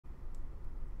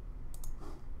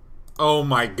Oh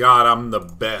my god, I'm the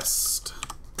best.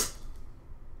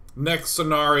 Next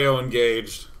scenario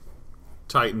engaged.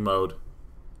 Titan mode.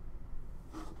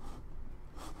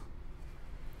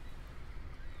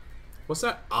 What's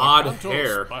that odd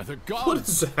hair? By the gods. What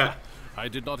is that? I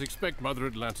did not expect Mother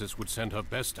Atlantis would send her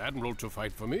best admiral to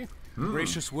fight for me.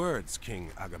 Gracious words,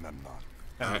 King Agamemnon.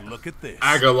 And look at this.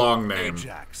 Agalong name.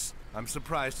 Ajax. I'm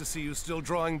surprised to see you still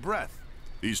drawing breath.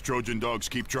 These Trojan dogs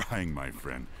keep trying, my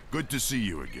friend. Good to see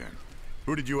you again.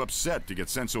 Who did you upset to get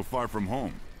sent so far from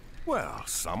home? Well,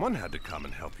 someone had to come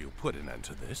and help you put an end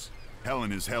to this.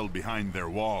 Helen is held behind their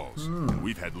walls, and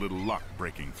we've had little luck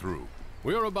breaking through.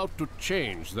 We are about to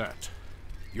change that.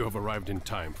 You have arrived in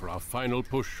time for our final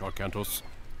push, Arcantos.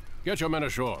 Get your men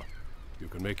ashore. You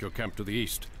can make your camp to the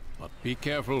east, but be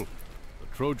careful. The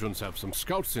Trojans have some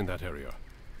scouts in that area.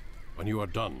 When you are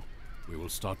done, we will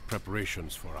start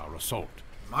preparations for our assault.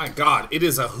 My god, it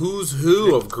is a who's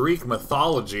who of Greek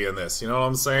mythology in this, you know what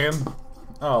I'm saying?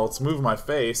 Oh, let's move my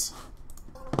face.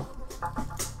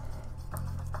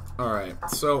 Alright,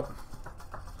 so...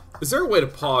 is there a way to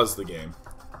pause the game?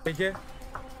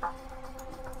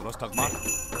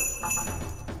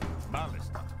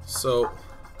 So...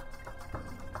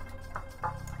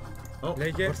 oh.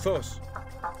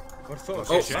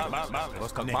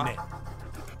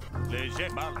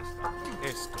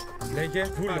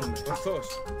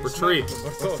 Retreat.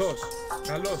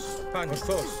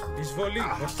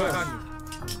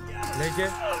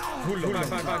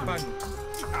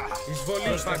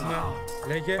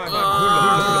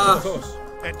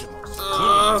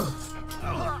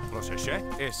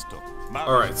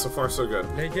 Alright, so far so good.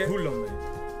 Man,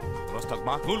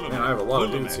 I have a lot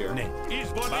of dudes here. Right.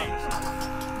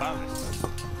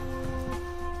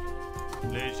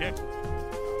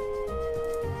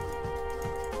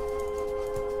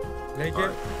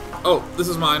 Oh, this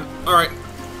is mine. Alright,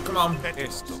 come on.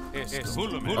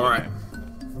 Alright.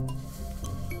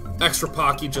 Extra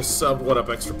Pocky, just sub. What up,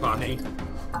 Extra Pocky?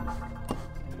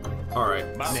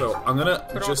 Alright, so I'm gonna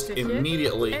just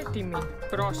immediately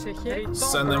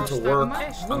send them to work.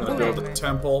 I'm gonna build a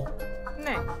temple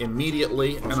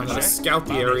immediately, and I'm gonna scout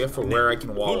the area for where I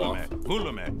can wall off.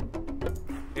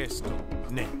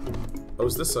 Oh,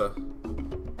 is this a...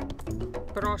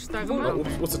 oh,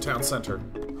 what's a town center?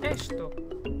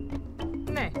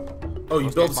 Oh,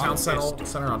 you build a town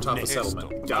center on top of a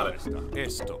settlement. Got it.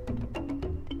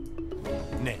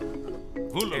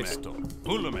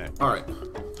 Alright.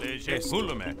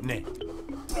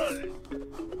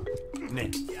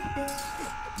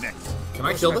 Can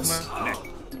I kill this?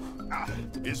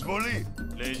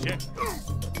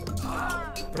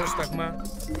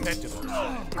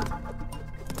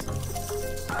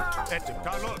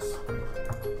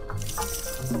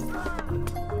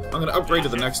 I'm gonna upgrade to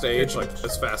the next age, like,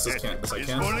 as fast as I can.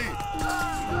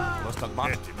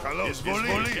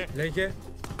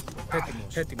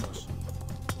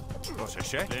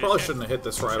 Probably shouldn't have hit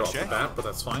this right off the bat, but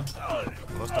that's fine.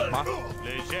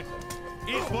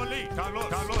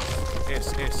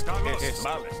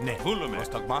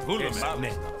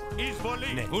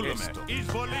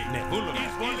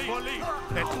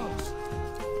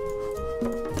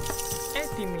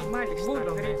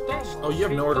 Oh, you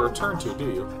have nowhere to return to,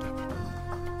 do you?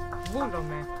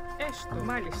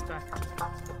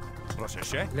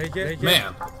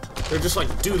 Man, they're just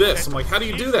like, do this. I'm like, how do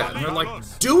you do that? And they're like,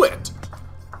 do it!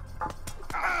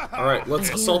 Alright, let's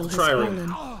assault the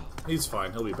trireme. He's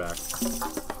fine, he'll be back.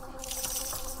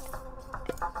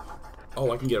 Oh,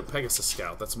 I can get a Pegasus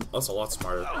Scout. That's a lot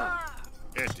smarter.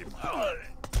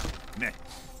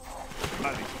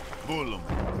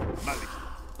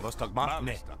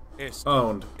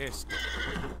 Owned.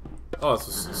 Oh, this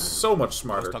is so much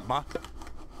smarter.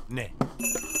 Nah.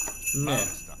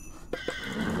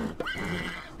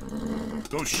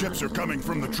 Those ships are coming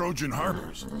from the Trojan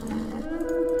harbors.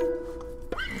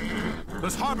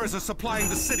 Those harbors are supplying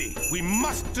the city. We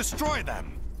must destroy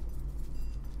them.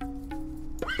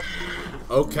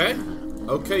 Okay.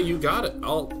 Okay, you got it.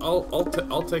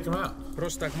 I'll take him out.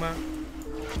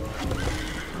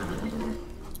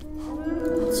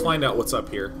 Let's find out what's up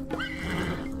here.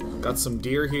 Got some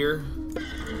deer here.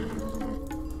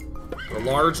 A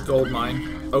large gold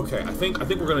mine. Okay, I think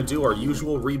we're gonna do our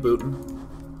usual rebooting.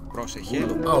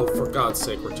 Oh, for God's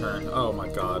sake, return. Oh my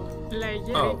God.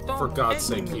 Oh, for God's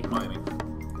sake, keep mining.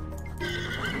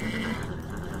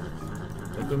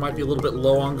 I think we might be a little bit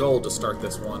low on gold to start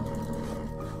this one.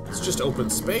 It's just open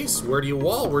space. Where do you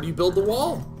wall? Where do you build the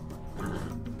wall?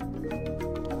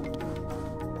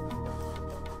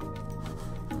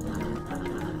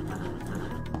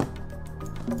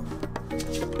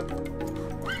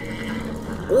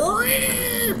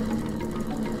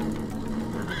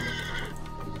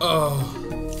 Oh.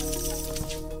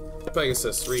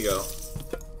 Pegasus, Rigo.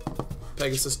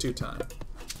 Pegasus 2-time.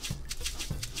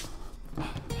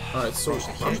 Alright, so...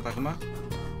 Πρόσταγμα.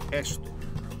 Έστω.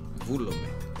 Βούλομαι.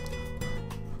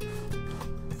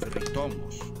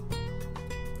 Φρυτόμος.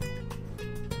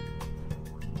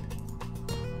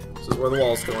 This is where the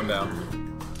wall's going down.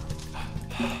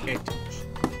 Έτοιμος.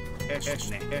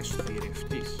 Έστω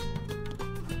θηρευτής.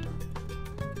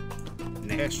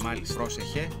 Ναι, μάλιστα.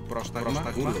 Πρόσεχε. Πρόσταγμα.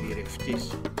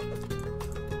 Θηρευτής.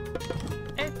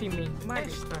 Έτοιμη.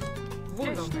 Μάλιστα.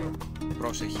 Βούλομαι.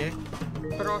 Πρόσεχε.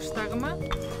 Πρόσταγμα.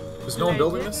 Is no one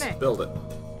building this? Build it.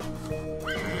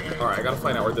 Alright, I gotta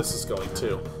find out where this is going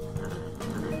too.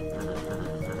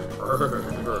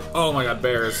 Oh my god,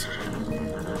 bears.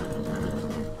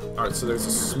 Alright, so there's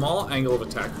a small angle of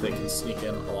attack they can sneak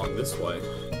in along this way.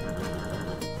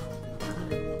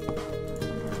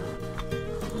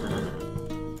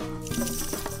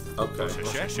 Okay.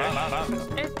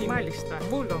 Μάλιστα.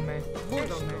 Βούλομαι.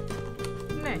 Βούλομαι.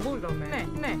 Ναι, βούλομαι.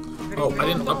 Ναι. Oh, I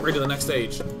didn't upgrade to the next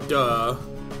stage. Duh.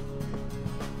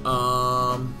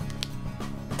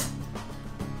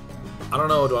 I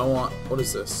don't know, do I want... What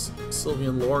is this?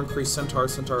 Sylvian lore, increase Centaur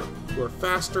who are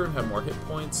faster and have more hit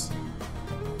points.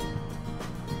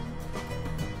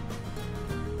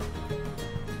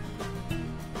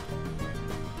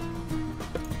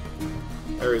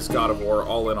 Ares God of War,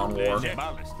 all in on war.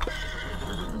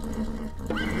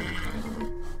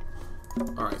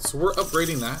 Alright, so we're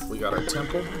upgrading that. We got our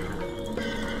temple.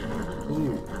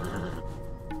 Ooh.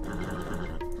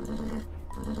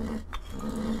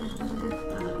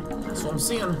 So I'm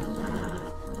seeing...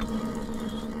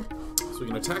 So we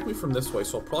can attack me from this way,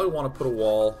 so I'll probably want to put a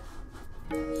wall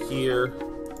here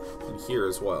and here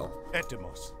as well.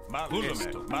 I'm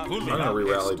gonna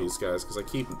re-rally these guys, because I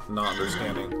keep not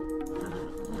understanding.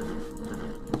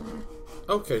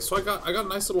 Okay, so I got a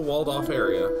nice little walled off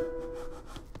area.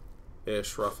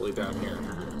 Ish, roughly down here.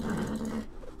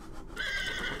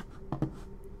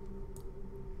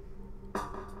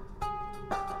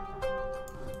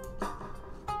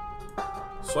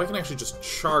 So I can actually just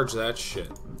charge that shit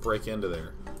and break into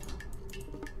there.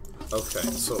 Okay,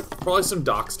 so probably some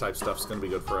docks type stuff's gonna be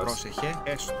good for us. How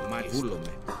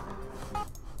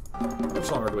much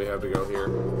longer do we have to go here?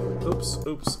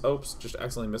 Oops. Just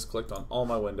accidentally misclicked on all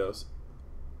my windows.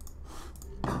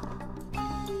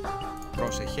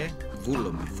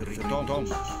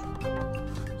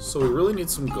 So we really need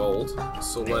some gold.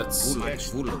 So let's...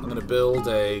 I'm gonna build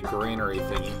a granary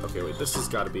thingy. Okay, wait, this has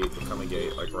got to become a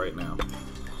gate, like right now.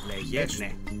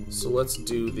 So let's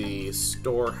do the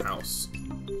storehouse.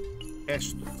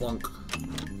 Flunk.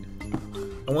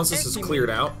 And once this is cleared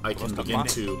out, I can begin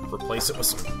to replace it with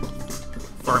some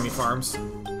farmy farms.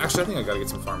 Actually, I think I gotta get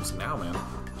some farms now, man.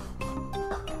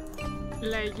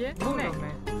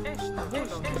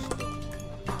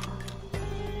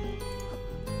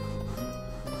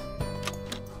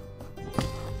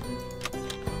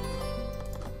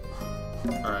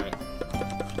 Alright.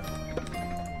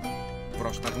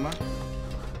 Πρόσταγμα.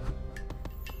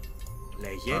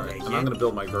 Alright, and I'm gonna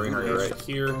build my granary right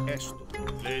here.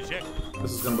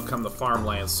 This is gonna become the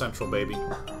farmland central, baby.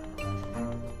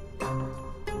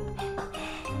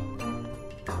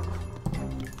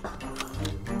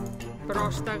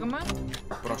 Πρόσταγμα.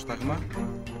 Πρόσταγμα.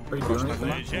 Are you doing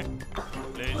anything?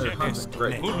 Oh, you're hunting.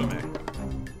 Great.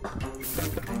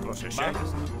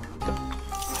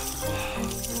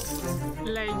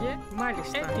 Λέγε,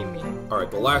 μάλιστα. Έτοιμη.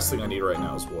 Alright, the last thing I need right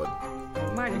now is wood.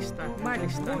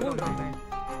 Μάλιστα. Βούλομαι.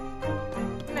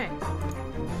 Ναι.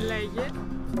 Λέγε.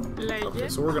 Okay,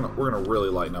 so we're gonna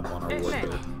really lighten up on our wood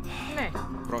here. Ναι.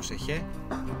 Πρόσεχε.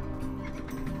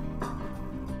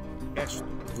 Έστω.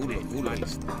 Βούλο.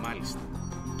 Μάλιστα.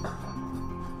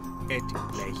 Έτοιμο.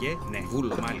 Λέγε. Ναι.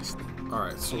 Βούλο. Μάλιστα.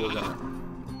 Alright, so we're gonna...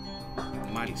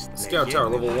 Μάλιστα. Scout Tower,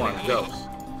 level 1, go.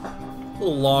 A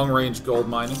little long-range gold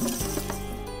mining.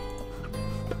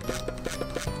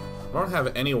 I don't have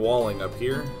any walling up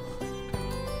here.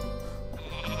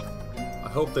 I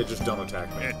hope they just don't attack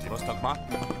me.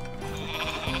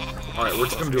 Alright, we're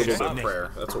just gonna do a little bit of prayer.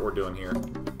 That's what we're doing here.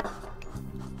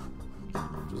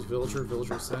 Does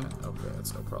villager set? Okay,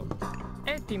 that's no problem.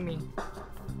 Έτοιμη.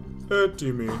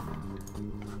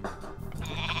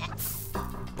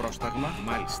 Πρόσταγμα.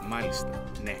 Μάλιστα.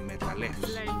 Ναι, μεταλλεύς.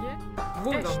 Λέγε.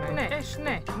 Βούλομαι.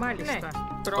 Ναι, μάλιστα.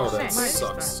 Oh, that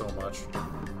sucks so much.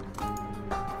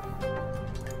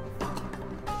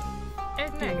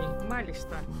 Έτοιμη.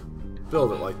 Μάλιστα.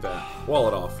 Build it like that. Wall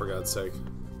it off, for God's sake.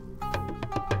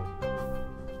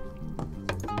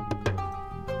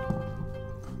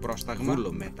 Πρόσταγμα.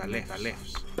 Βούλο.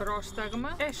 Μεταλλεύς. Πρόσταγμα.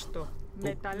 Έστω.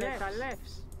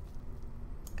 Μεταλλεύς.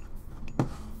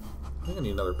 I think I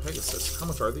need another Pegasus. How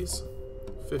much are these?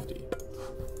 50.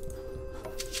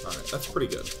 Alright, that's pretty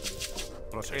good.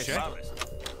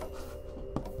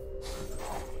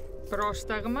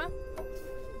 Πρόσταγμα.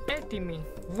 Έτοιμη.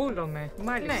 Βούλομαι.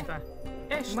 Μάλιστα.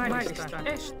 Έστω. Μάλιστα.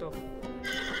 Έστω.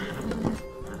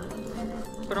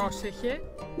 Πρόσεχε.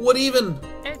 What even?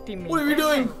 Έτοιμη. What are you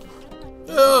doing?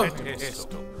 Oh.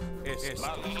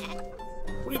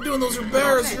 What are you doing? Those are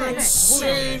bears. You're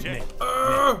insane.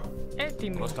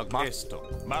 Έτοιμη.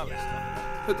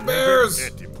 Hit the bears.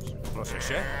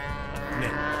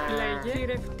 Λέγε.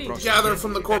 Θηρευτής. Gather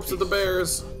from the corpse of the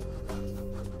bears.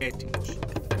 Έτοιμος.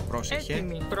 Πρόσεχε.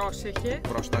 Έτοιμη. Πρόσεχε.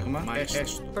 Πρόσταγμα.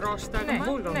 Έστω. Πρόσταγμα.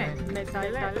 Βούλομαι.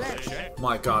 Μεταλλεύς.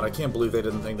 My god, I can't believe they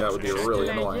didn't think that would be really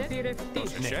Λέγε. annoying.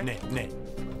 Θηρευτής.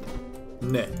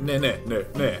 Nah.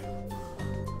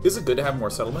 Is it good to have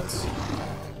more settlements?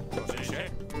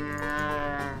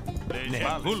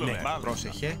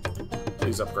 Πρόσεχε.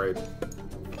 Please upgrade.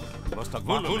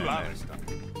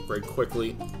 Upgrade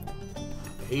quickly.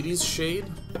 Hades Shade?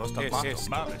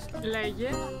 Λέγε.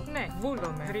 Ναι.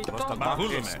 Βούλομαι. Ρητό.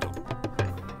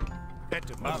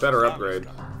 Better upgrade.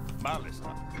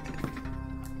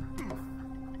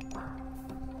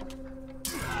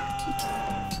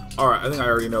 Alright, I think I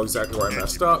already know exactly where I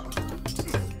messed up.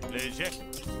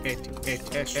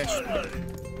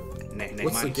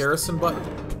 What's the garrison button?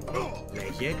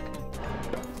 Λέγε.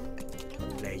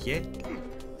 Λέγε.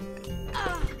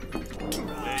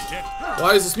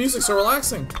 Why is this music so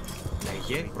relaxing?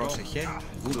 Λέγε. Πρόσεχε.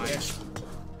 Βούλομαι.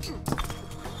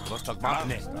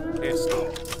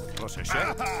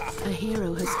 A hero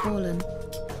has fallen.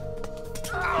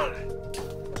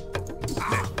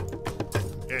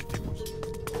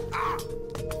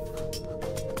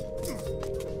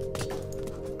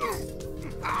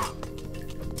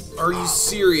 Are you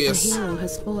serious? A hero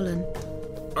has fallen.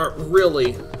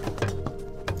 Really?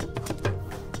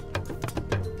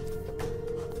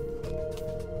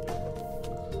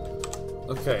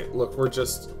 Okay, look, we're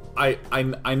just...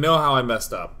 I know how I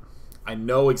messed up. I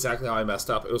know exactly how I messed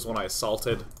up. It was when I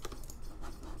assaulted.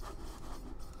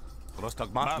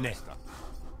 Πρόσταγμα.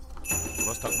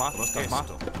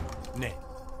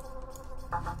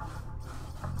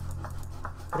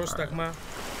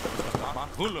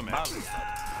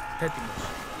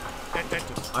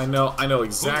 Έτοιμος. I know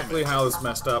exactly how this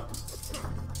messed up.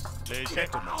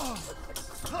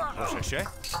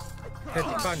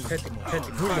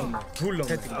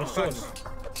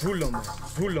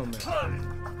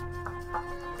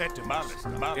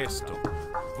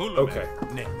 Okay.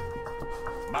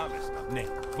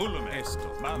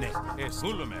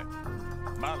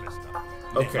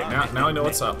 Okay, now I know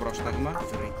what's up.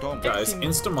 Guys,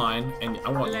 insta-mine, and I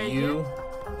want you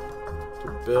to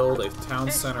build a town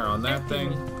center on that thing.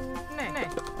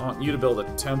 I want you to build a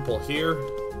temple here.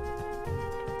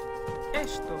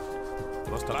 Έστω.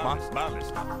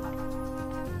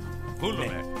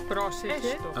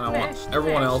 And I want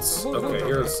everyone else. Okay,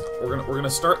 we're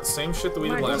gonna start the same shit that we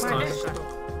did last time.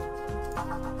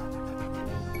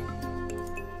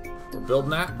 We're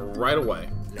building that right away.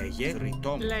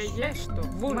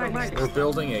 We're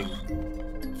building a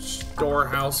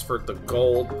storehouse for the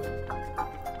gold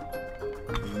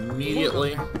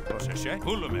immediately.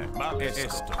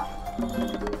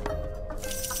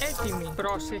 Έτοιμη.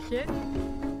 Πρόσεχε.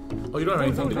 Oh, you don't have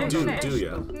anything to do, do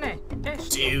you? Ναι.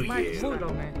 Έστω. Do you?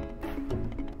 Βούλομαι.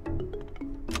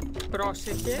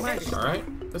 Πρόσεχε. Alright,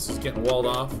 this is getting walled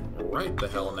off right the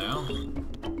hell now.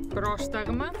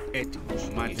 Πρόσταγμα. Έτοιμος.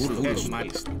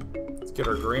 Μάλιστα. Let's get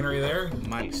our greenery there.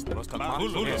 Μάλιστα.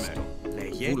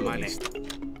 Λέγε. Μάλιστα.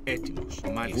 Έτοιμος.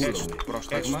 Μάλιστα.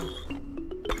 Πρόσταγμα.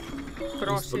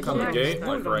 This is becoming a gate,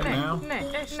 like right now. Ναι.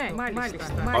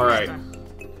 Μάλιστα. Alright.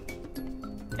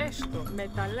 Έστω.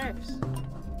 Μεταλλεύς.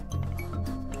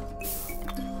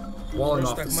 Walling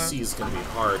off the sea is gonna be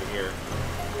hard here.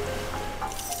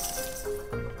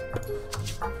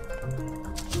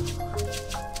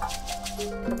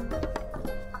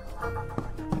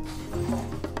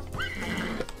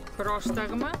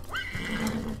 Πρόσταγμα.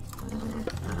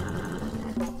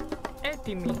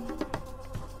 Έτοιμη.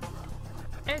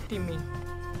 Έτοιμη.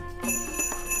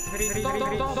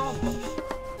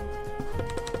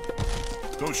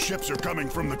 Those ships are coming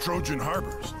from the Trojan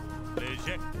harbors.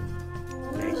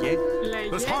 Λέγε.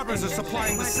 Those harbors are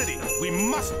supplying the city. We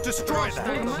must destroy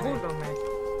them. Βούλομαι.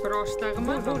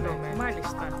 Πρόσταγμα. Βούλομαι.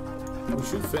 Μάλιστα. We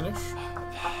should finish.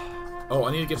 Oh, I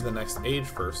need to get to the next age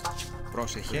first.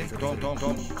 Πρόσεχε.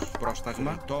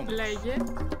 Πρόσταγμα. Λέγε.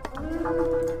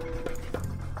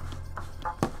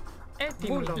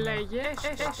 Έτοιμο. Λέγε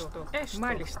έστω.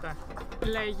 Μάλιστα.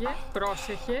 Λέγε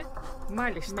πρόσεχε.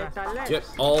 Μάλιστα. Get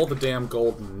all the damn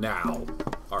gold now.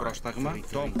 Alright. Πρόσταγμα.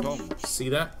 See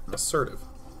that? Assertive.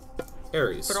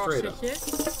 Aries, straight up.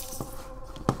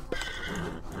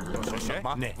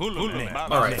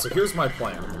 Alright, so here's my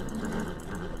plan.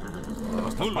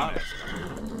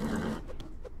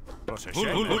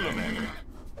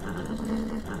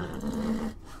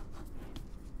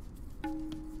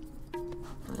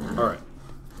 Alright.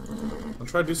 I'll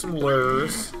try to do some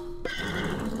lures.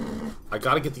 I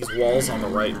gotta get these walls on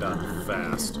the right done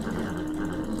fast.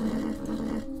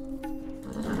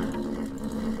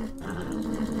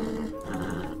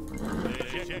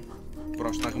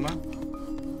 Πρόσταγμα.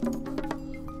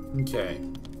 Okay.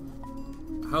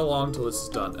 How long till this is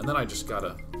done? And then I just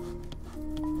gotta...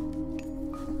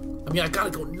 I mean, I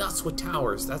gotta go nuts with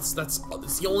towers. That's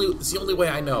the only way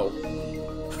I know.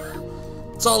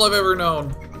 It's all I've ever known.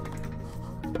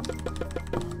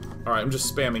 Alright, I'm just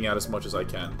spamming out as much as I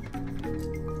can.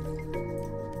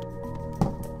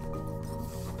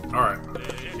 Alright.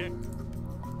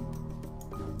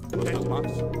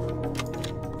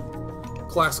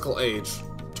 Classical age.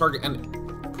 Target and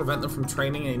prevent them from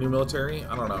training any new military?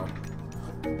 I don't know.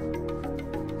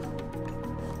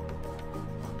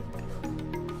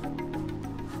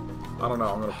 I don't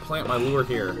know. I'm gonna plant my lure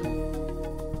here.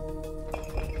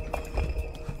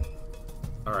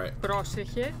 Alright.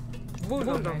 Πρόσεχε.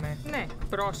 Βούλομαι. Ναι.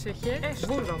 Πρόσεχε.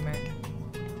 Βούλομαι.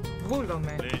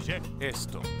 Βούλομαι.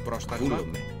 Πρόσταγμα.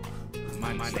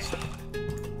 Μάλιστα.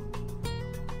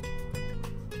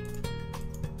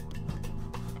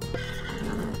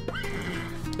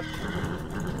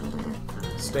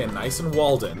 Staying nice and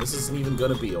walled in. This isn't even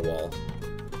gonna be a wall.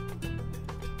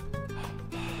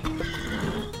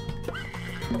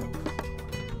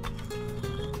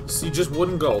 See, just wood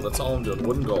and gold. That's all I'm doing.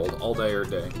 Wood and gold. All day or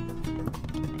day.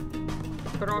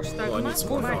 Oh, I need some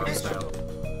more farms now.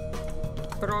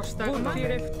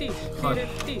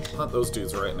 Hunt those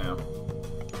dudes right now.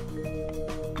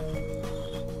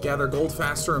 Gather gold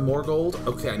faster and more gold?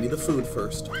 Okay, I need the food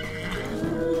first.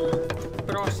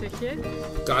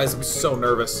 Guys, I'm so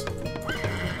nervous. I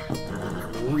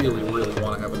really, really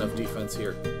want to have enough defense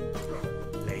here.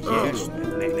 Oh,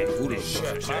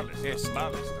 shit.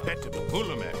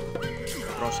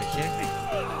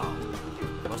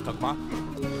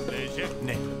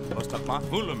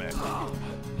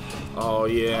 Oh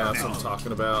yeah, that's what I'm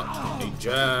talking about.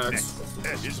 Ajax.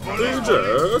 Ajax.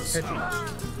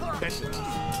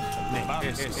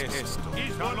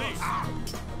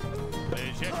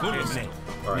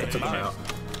 Alright, took him out.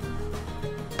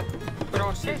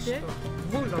 Πρόσεχε,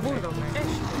 βούλομαι,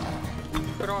 έστω.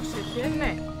 Πρόσεχε,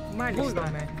 ναι,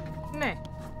 μάλιστα. Ναι.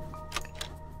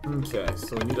 Okay,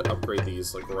 so we need to upgrade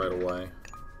these like right away.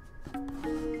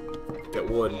 Get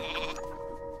wood.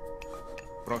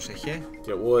 Πρόσεχε.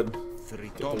 Get wood.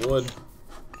 Get the wood.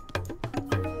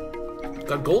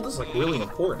 God, gold is like really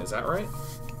important, is that right?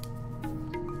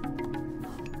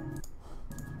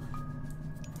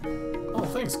 Oh,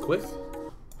 thanks, Quick.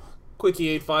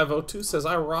 Quickie8502 says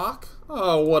I rock.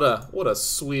 Oh, what a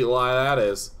sweet lie that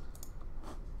is.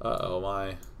 Uh-oh, my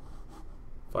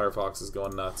Firefox is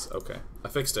going nuts. Okay, I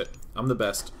fixed it. I'm the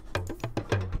best.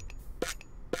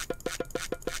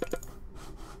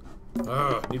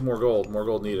 Need more gold. More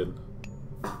gold needed.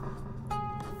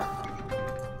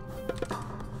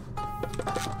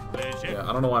 Yeah, I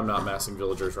don't know why I'm not massing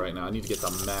villagers right now. I need to get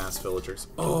the mass villagers.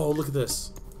 Oh, look at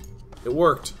this. It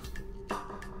worked.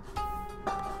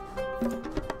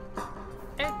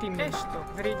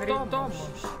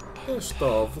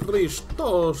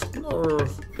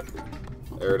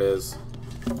 There it is.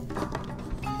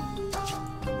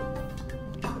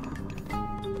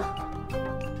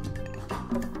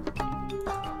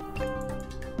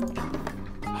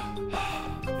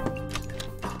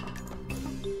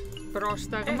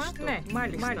 Πρόσταγμα, ναι,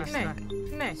 μάλιστα,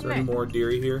 ναι. Is there any more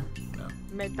dairy here? No.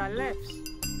 Μεταλλεύς.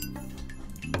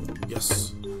 Yes.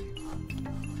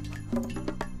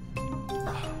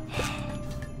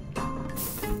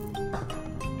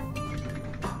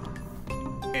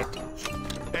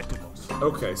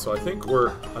 Okay, so I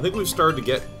think we've started to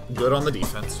get good on the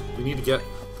defense. We need to get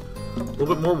a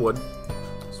little bit more wood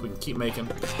so we can keep making.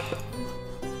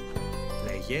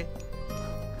 Λέγε.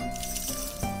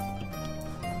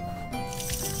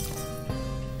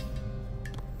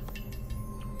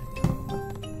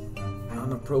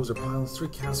 Probes or pilots, 3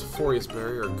 casts of Furious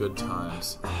Barrier are good times.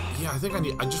 Yeah, I think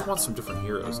I just want some different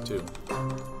heroes too.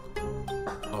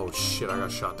 Oh shit, I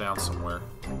got shot down somewhere.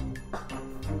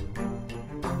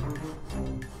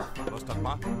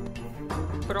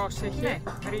 Πρόσεχε,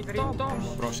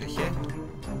 Πρόσεχε.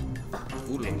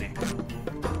 Ναι.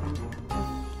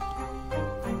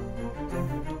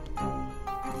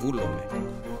 Βούλομαι.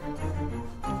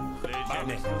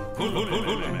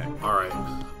 Alright.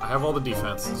 I have all the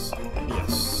defenses.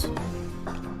 Yes.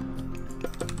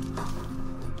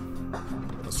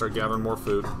 Let's start gathering more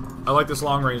food. I like this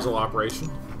long-range little operation.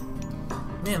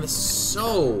 Man, this is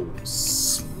so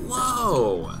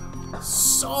slow.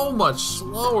 So much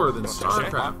slower than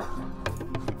StarCraft.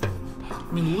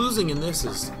 I mean, losing in this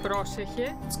is...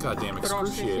 It's goddamn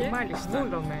excruciating.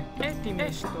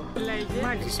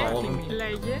 Is all of them?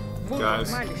 Guys.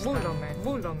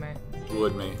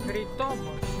 Would me.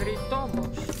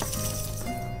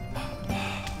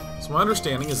 So my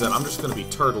understanding is that I'm just going to be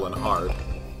turtling hard.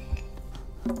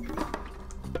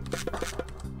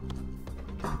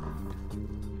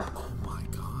 Oh my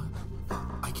god.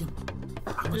 I can...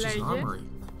 How much is an armory?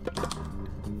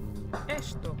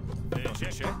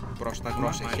 Πρόσταγμα.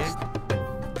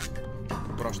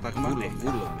 Πρόσταγμα.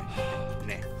 Βούλομαι.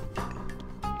 Ναι.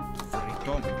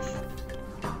 Φρυτόμος.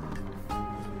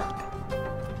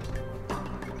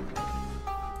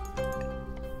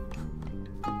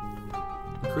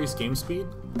 Increase game speed?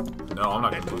 No, I'm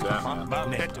not gonna do that, man.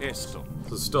 This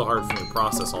is still hard for me to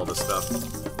process all this stuff.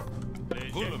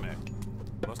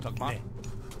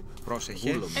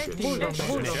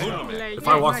 If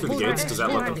I walk through the gates, does that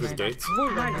let them through the gates?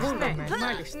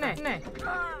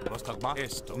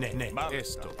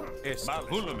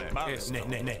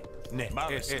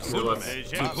 So let's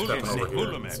keep stepping over here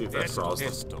and see if that draws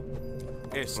them.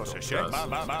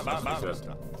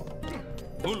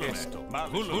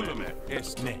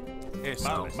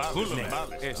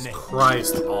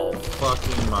 Christ all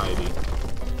fucking mighty.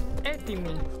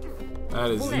 That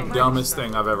is the dumbest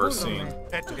thing I've ever seen.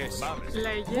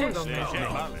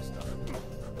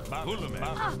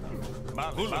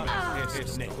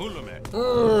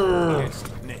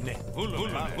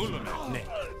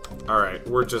 Alright,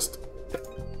 we're just...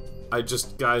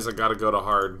 Guys, I gotta go to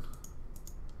hard.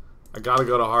 I gotta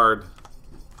go to hard.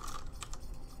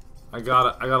 I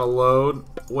gotta load.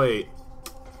 Wait.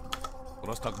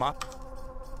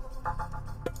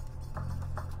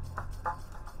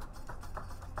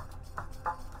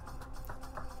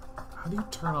 How do you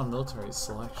turn on military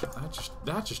selection?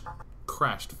 That just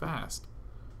crashed fast.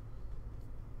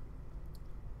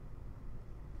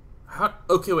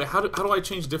 Okay, wait, how do I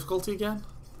change difficulty again?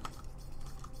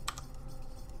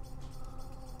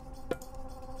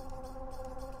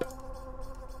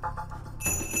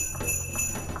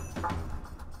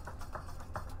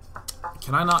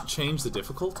 Can I not change the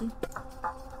difficulty?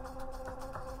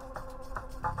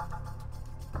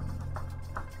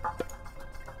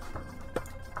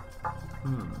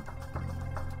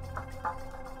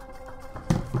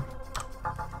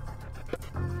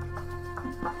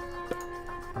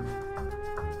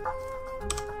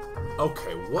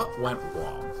 Okay, what went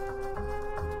wrong?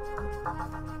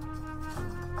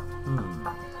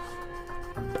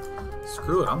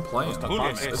 Screw it, I'm playing.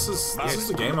 This is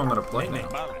the game I'm gonna play now.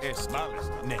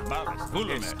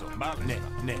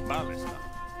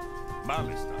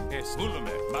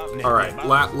 Alright,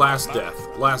 last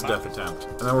death attempt.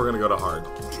 And then we're gonna go to hard.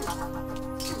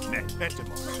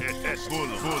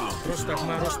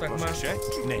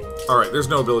 Alright, there's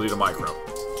no ability to micro.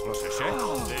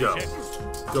 Go.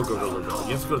 Go, go, go, go, go.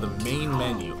 You have to go to the main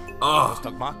menu. Ugh.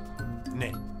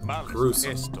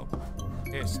 Gruesome.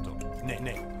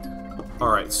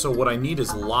 Alright, so what I need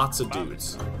is lots of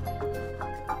dudes.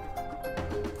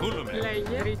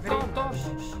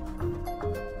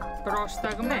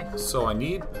 So I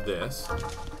need this.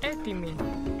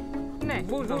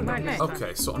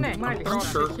 Okay, so I'm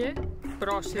unsure.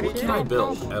 What can I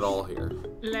build at all here?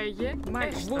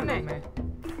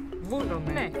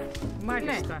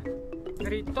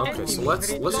 Okay, so let's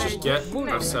just get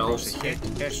ourselves a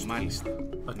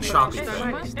choppy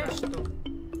thing.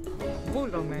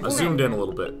 I zoomed in a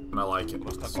little bit, and I like it.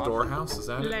 Storehouse, is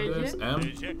that it? It is? M?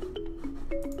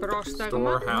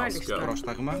 Storehouse, go.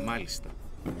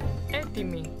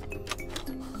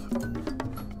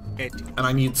 And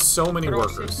I need so many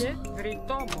workers.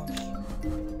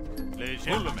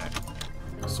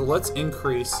 So let's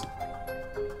increase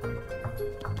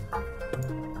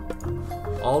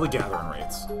all the gathering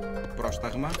rates.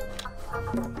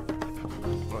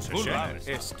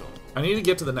 I need to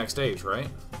get to the next stage, right?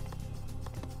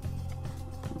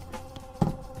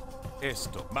 I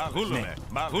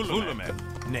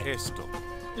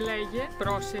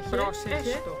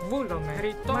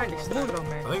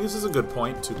think this is a good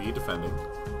point to be defending.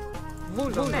 I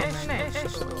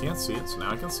can't see it, so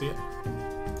now I can see it.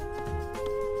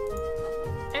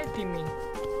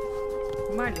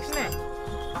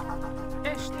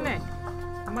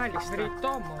 Μάλιστα.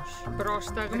 Τριτόμος.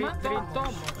 Πρόσταγμα.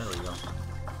 Τριτόμος. There we go.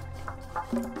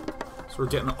 So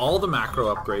we're getting all the macro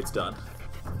upgrades done.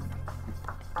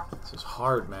 This is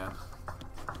hard, man.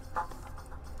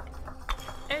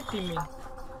 Έτοιμοι.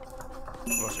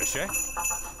 Πρόσεχε.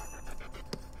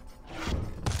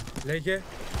 Λέγε.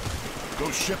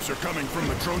 Those ships are coming from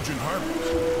the Trojan harbors.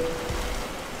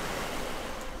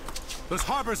 Those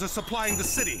harbors are supplying the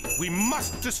city. We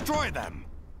must destroy them.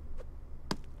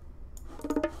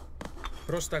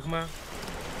 Πρόσταγμα.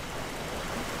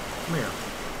 Come here.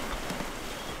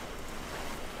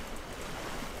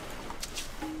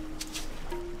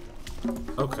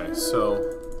 Okay, so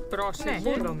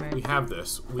Προσεχέ. we have this.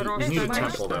 We need a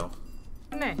temple though.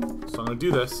 Ναι. So I'm gonna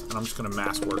do this, and I'm just gonna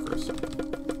mass workers.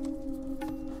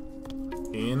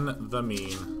 In the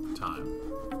meantime.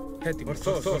 Έτοιμος.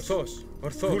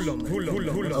 Ορθός.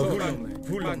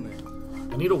 Βούλομαι.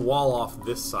 I need a wall off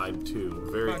this side too,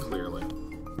 very clearly.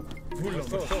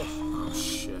 Oh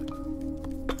shit.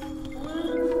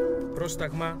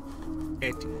 Πρόσταγμα.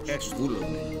 Έτοιμος.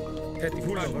 Βούλομαι.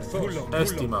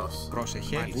 Estimos.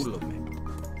 Πρόσεχε. Βούλομαι.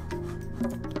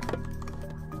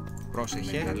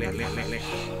 Πρόσεχε.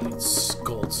 It's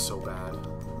gold so bad.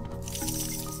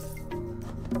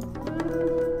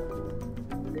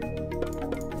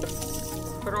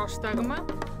 Πρόσταγμα.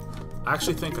 I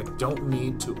actually think I don't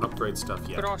need to upgrade stuff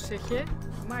yet. Πρόσεχε.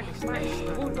 Μάλιστα.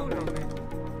 Βούλομαι.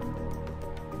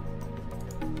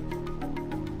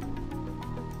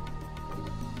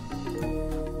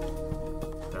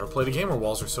 Never played a game where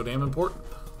walls are so damn important.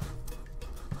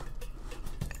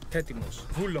 Έτοιμος.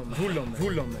 Βούλομαι.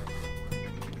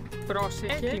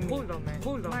 Πρόσεχε. Βούλομαι.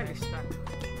 Μάλιστα.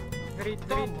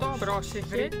 Βρυτόμος.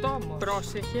 Πρόσεχε.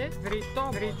 Πρόσεχε.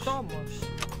 Βρυτόμος.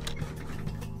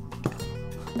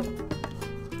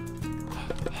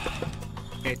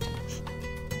 Έτοιμος.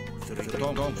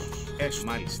 Θρητόμος. Έστω.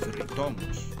 Μάλιστα.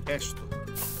 Θρητόμος. Έστω.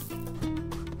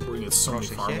 We're gonna get so many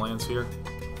farmlands here.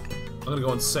 I'm gonna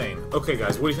go insane. Okay,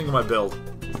 guys, what do you think of my build?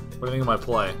 What do you think of my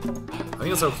play? I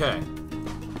think it's okay.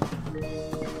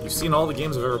 You've seen all the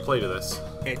games I've ever played of this.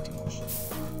 Έτοιμος.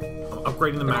 I'm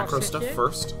upgrading the macro stuff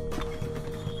first.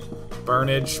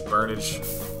 Burnage.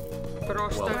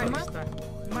 Πρόσταγμα.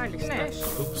 Μάλιστα.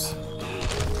 Oops.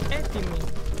 Έτοιμοι.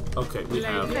 Okay, we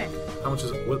have. How much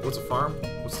is it? What's a farm?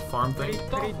 What's the farm thing?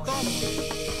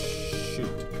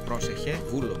 Shoot. Πρόσεχε.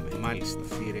 Βούλομαι. Μάλιστα.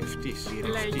 Θηρευτής.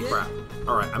 Crap.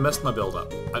 Alright, I messed my build up.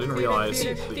 I didn't realize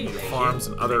that you need farms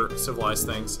and other civilized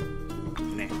things.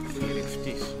 Ναι.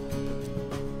 Θηρευτής.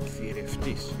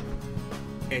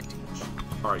 Έτοιμος.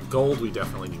 Alright, gold we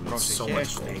definitely need. We need so Πρόσεχε.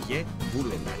 much gold. Λέγε.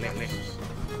 Βούλομαι. Λέγες.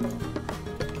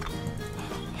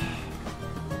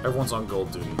 Everyone's on gold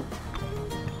duty.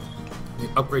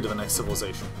 Need upgrade to the next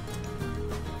civilization.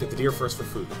 Get the deer first for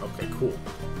food. Okay, cool.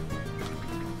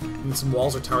 Need some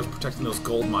walls or towers protecting those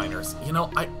gold miners. You know,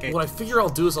 what I figure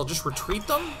I'll do is I'll just retreat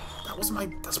them.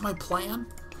 That's my plan.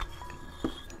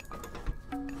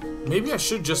 Maybe I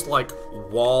should just like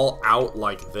wall out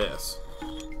like this.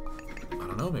 I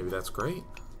don't know, maybe that's great.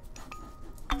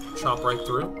 Chop right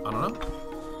through. I don't know.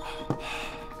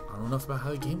 I don't know enough about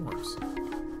how the game works.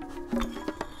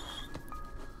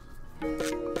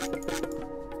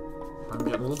 I'm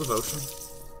getting a little devotion.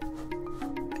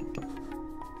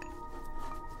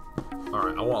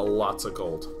 Alright, I want lots of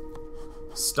gold.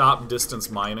 Stop distance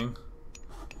mining.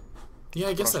 Yeah,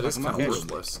 I guess that is kind of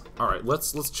worthless. Alright,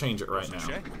 let's change it right now.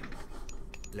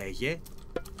 Λέγε.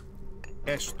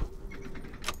 Έστω.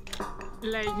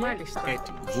 Μάλιστα.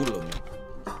 Έτοιμος. Βούλομαι.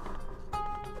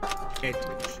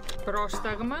 Έτοιμος.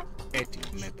 Πρόσταγμα.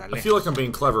 Έτοιμος. I Μεταλλεύσεις. feel like I'm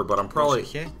being clever, but I'm probably...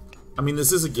 Πρόσεχε. I mean,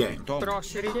 this is a game.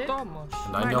 Βρυτόμος.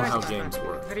 And I know how games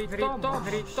work. Βρυτόμος.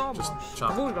 Just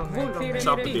chop. Βούλομαι.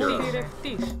 Chop the deer up.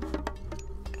 Θηρευτής.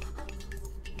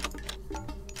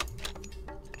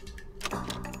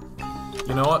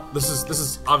 You know what? This is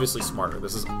obviously smarter.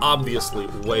 This is obviously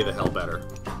way the hell better.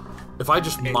 If I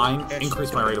just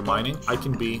increase my rate of mining, I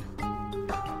can be...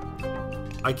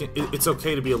 it's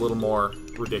okay to be a little more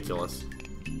ridiculous.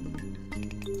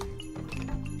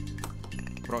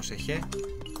 Πρόσεχε.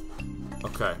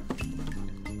 Okay.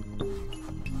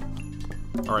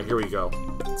 Alright, here we go.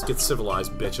 Let's get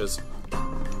civilized, bitches.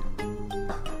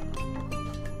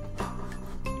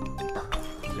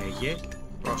 Λέγε.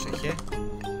 Πρόσεχε.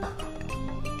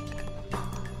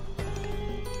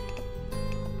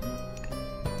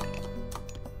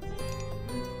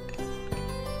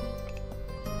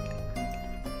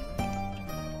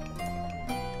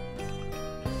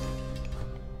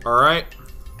 Alright.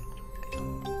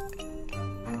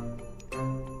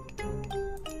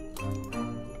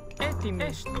 Έτοιμοι.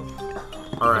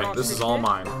 Alright, this is all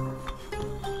mine.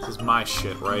 is my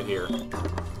shit right here.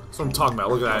 That's what I'm talking about.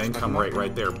 Look at that income rate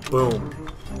right there. Boom.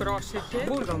 Πρόσεχε,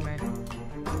 βούλομαι.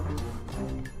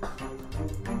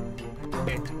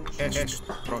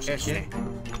 Πρόσεχε.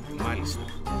 Μάλιστα.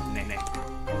 Ναι, ναι.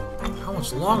 How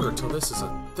much longer till this is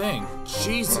a thing?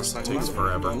 Jesus, it takes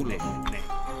forever.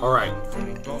 Alright.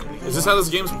 Is this how this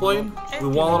game's played? We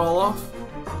wall it all off?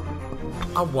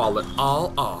 I wall it all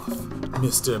off,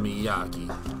 Mr. Miyagi.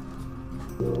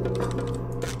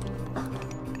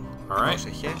 Alright.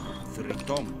 Πρόσεχε.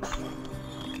 Θρητόμος.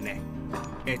 Ναι.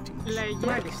 Έτοιμος. Λέγε,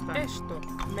 μάλιστα. Έστω.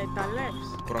 Μεταλλεύς.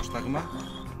 Πρόσταγμα.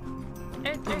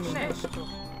 Έτοιμος. Έστω.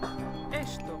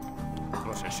 Έστω.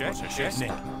 Πρόσεχε. Ναι.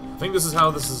 I think this is how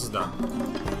this is done.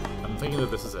 I'm thinking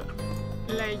that this is it.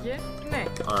 Λέγε, ναι.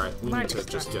 Alright, we need to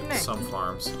just get some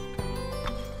farms.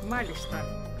 Μάλιστα.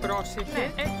 Πρόσεχε,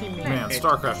 έτοιμη. Man,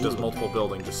 StarCraft does multiple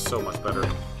building just so much better.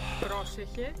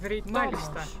 Πρόσεχε,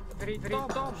 μάλιστα.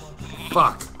 Βρυτόμος.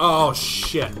 Fuck. Oh,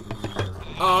 shit.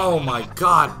 Oh, my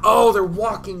God. Oh, they're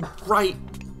walking right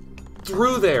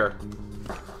through there.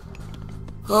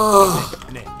 Oh.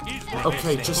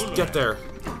 Okay, just get there.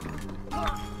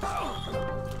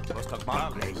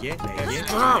 Λέγε.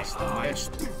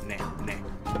 Μάλιστα. Ναι, ναι.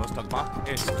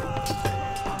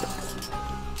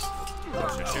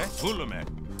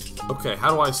 Okay, how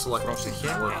do I select Πρόσεχε.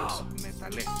 workers?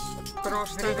 Μεταλλεύς.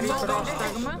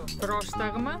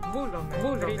 Πρόσταγμα, βούλομαι.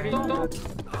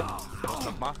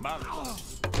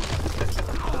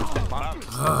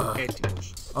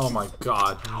 Έτοιμος. Oh my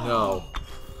God, no.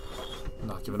 I'm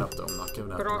not giving up though, I'm not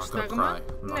giving up. I'm not gonna Πρόσταγμα, cry.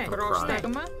 I'm not ναι. gonna cry.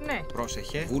 Πρόσταγμα, ναι.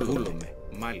 Πρόσεχε. Βούλομαι.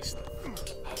 Μάλιστα.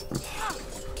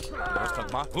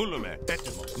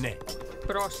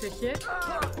 Πρόσεχε.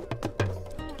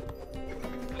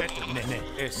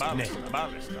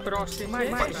 Πρόσεχε,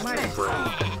 μάλιστα.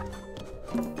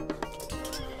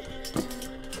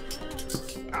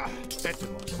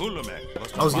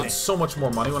 I was getting so much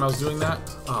more money when I was doing that.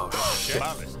 Oh shit.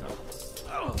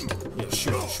 Yeah,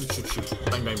 shoot.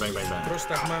 Bang, bang, bang, bang, bang.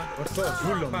 Πρόσταγμα. Ορθός.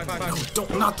 Βούλομαι. No,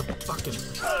 don't, not the fucking...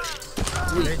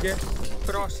 Λέγε.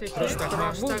 Πρόσεχε,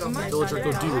 πρόσταγμα. Villager,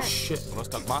 go do your shit.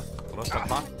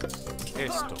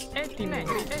 Έτοιμη.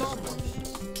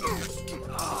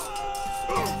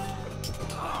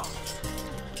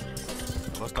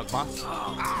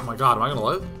 Oh my God, am I gonna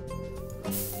live?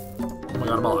 Oh my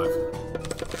God, I'm alive.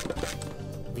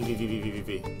 V.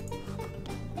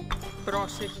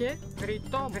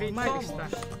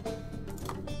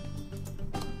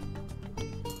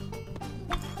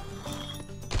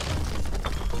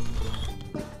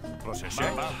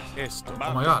 Πρόσεχε, μάλιστα.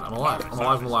 Oh my God,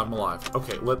 I'm alive.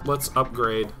 Okay, let's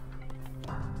upgrade.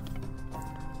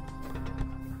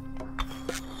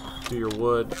 Do your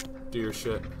wood, do your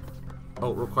shit.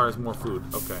 Oh, it requires more food.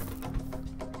 Okay.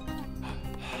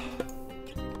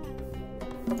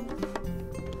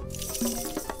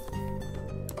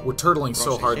 We're turtling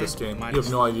so hard this game. You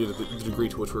have no idea the degree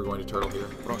to which we're going to turtle here.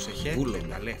 Πρόσεχε.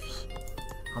 Μεταλλεύς.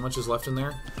 How much is left in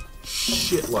there?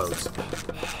 Shitloads.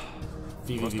 V.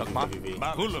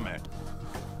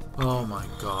 Oh my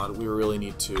God, we really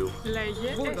need to. Λέγε,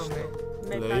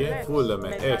 Λέγε, βούλαμε,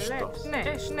 έστω. Ναι,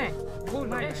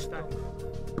 μάλιστα.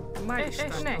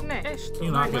 Ναι, Can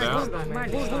you knock it out?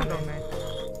 βούλομαι.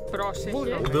 Πρόσεχε,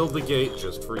 We'll build the gate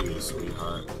just for you,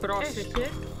 sweetheart. πρόσεχε.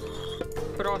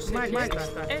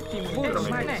 Μάλιστα. Έτοιμη. Gotta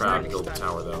make me proud to build the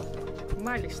tower though.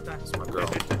 Μάλιστα. It's my girl.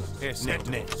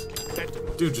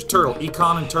 Dude, just turtle.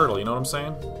 Econ and turtle, you know what I'm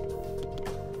saying?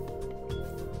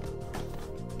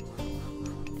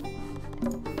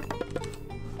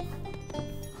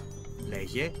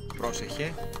 Λέγε.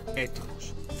 Πρόσεχε.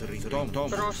 Έτοιμος.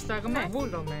 Θρητόμος. Πρόσταγμα,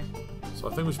 βούλομαι. So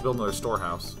I think we should build another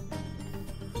storehouse.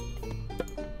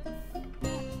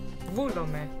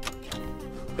 Βούλομαι.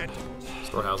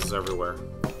 Storehouses everywhere.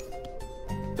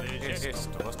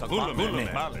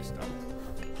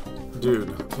 Dude,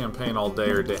 campaign all day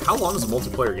or day. How long is a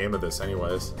multiplayer game of this,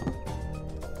 anyways?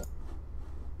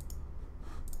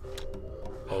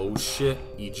 Oh shit,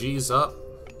 EG's up.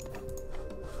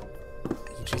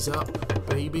 EG's up,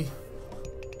 baby.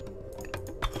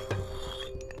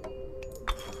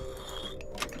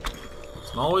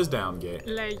 It's always down, gate.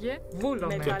 Λέγε,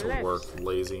 βούλομαι. Get to work,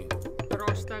 lazy.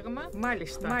 Πρόσταγμα,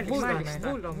 μάλιστα.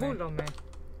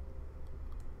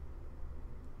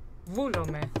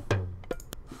 Βούλομαι.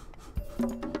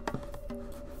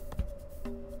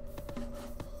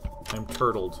 I'm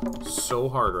turtled so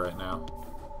hard right now.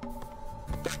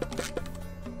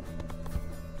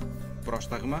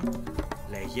 Πρόσταγμα.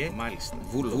 Λέγε. Μάλιστα.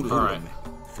 Βούλομαι.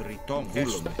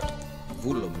 Θρητόμος.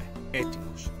 Βούλομαι.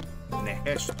 Έτοιμος. Ναι.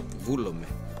 Έστω. Βούλομαι.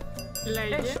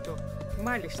 Λέγε,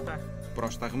 μάλιστα.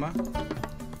 Πρόσταγμα.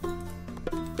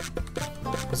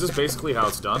 Is this basically how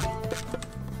it's done?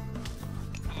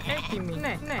 Έτοιμη.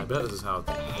 Ναι, ναι. I bet this is how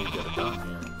you get it done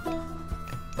here.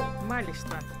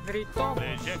 Μάλιστα.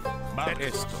 Δρυτόμος.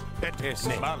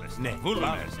 Ναι.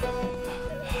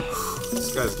 This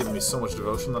guy's giving me so much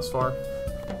devotion thus far.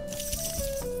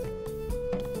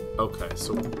 Okay,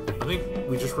 so I think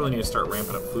we just really need to start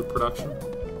ramping up food production.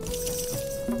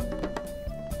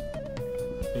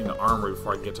 Need an armory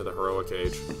before I can get to the heroic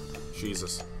age.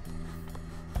 Jesus.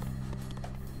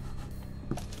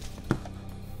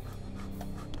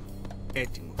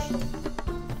 Έτοιμος.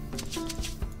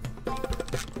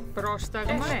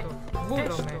 Πρόσταγμα.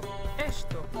 Βούλομαι.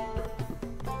 Έστω.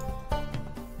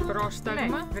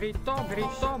 Πρόσταγμα.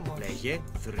 Δρυτόμος. Λέγε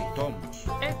δρυτόμος.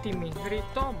 Έτοιμη.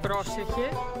 Δρυτόμος. Πρόσεχε.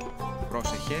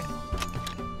 Πρόσεχε.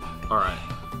 Alright.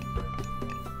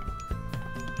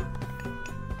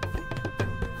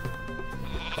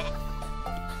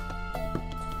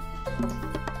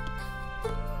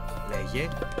 Λέγε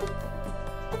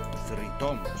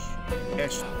δρυτόμος.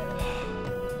 Έστω.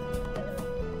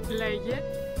 Λέγε.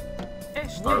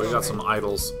 Έστω. Alright, we got some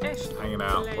idols hanging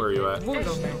out. Where are you at?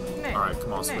 Βούλομαι. Ναι. Alright,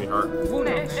 come on, sweetheart.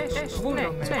 Βούλομαι.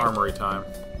 Βούλομαι. It's armory time.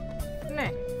 Ναι.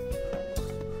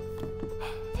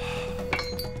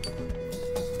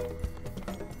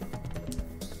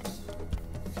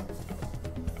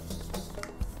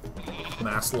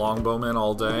 Mass longbowmen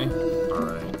all day.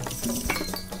 Alright.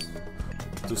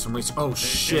 Do some research. Oh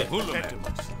shit!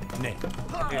 Ναι.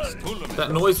 That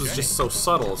noise was just so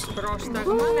subtle.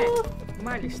 Πρόσταγμα. Ναι.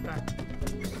 Μάλιστα.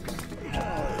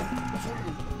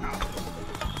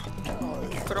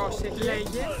 Πρόσεχε.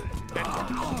 Λέγε.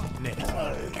 Ναι.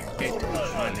 Έτοιμος.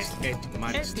 Μάλιστα. Έτοιμη.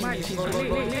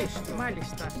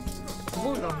 Μάλιστα.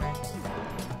 Βούλομαι.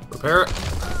 Prepare it.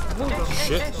 Βούλομαι.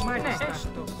 Shit. Μάλιστα.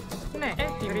 Έστω. Ναι.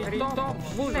 Έτοιμη. Βούλομαι.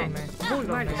 Βούλομαι.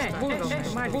 Βούλομαι. Βούλομαι.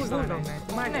 Μάλιστα. Βούλομαι.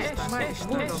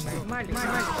 Μάλιστα.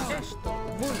 Έστω.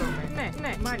 Βούλομαι. Ναι.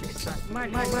 Ναι. Μάλιστα.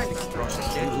 Μάλιστα.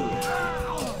 Πρόσεχε.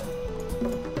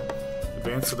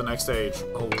 Advance to the next stage.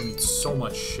 Oh, we need so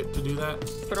much shit to do that.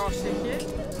 Πρόσεχε.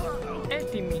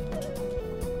 Έτοιμη.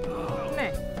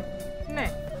 Ναι. Ναι.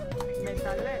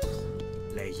 Μεταλλεύς.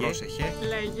 Λέγε. Πρόσεχε.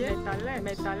 Λέγε.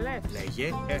 Μεταλλεύς. Λέγε.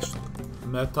 Έστω.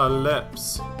 Metaleps.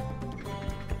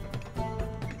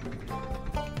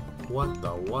 What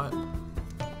the what?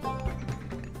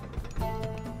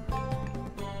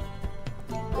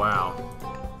 Wow.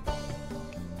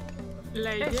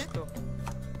 Λέγε.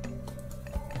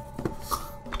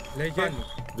 Λέγε.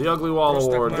 The Ugly Wall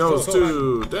Award goes to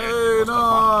Day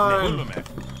 9!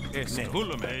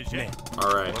 Ναι.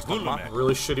 Alright.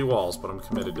 Really shitty walls, but I'm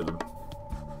committed to them.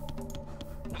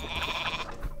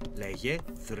 Λέγε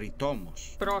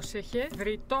δρυτόμος. Πρόσεχε.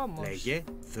 Δρυτόμος. Λέγε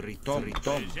δρυτόμος.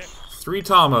 3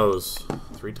 Tomos.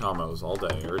 3 Tomos all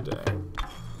day, every day.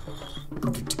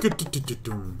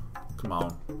 Come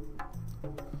on.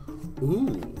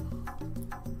 Ooh.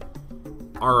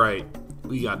 Alright.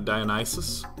 We got Dionysus,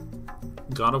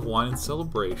 God of Wine and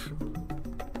Celebration.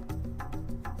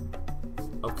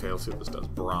 Okay, let's see what this does.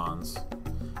 Bronze.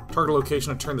 Target location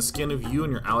to turn the skin of you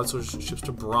and your allied soldiers' ships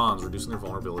to bronze, reducing their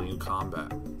vulnerability in combat.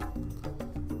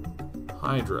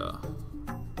 Hydra.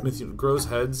 Myth unit grows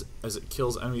heads as it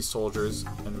kills enemy soldiers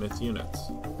and myth units.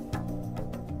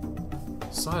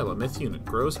 Scylla. Myth unit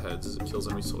grows heads as it kills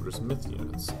enemy soldiers and myth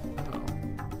units. Oh.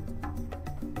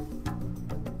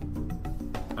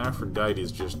 Aphrodite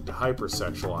is just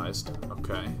hypersexualized.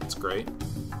 Okay, that's great.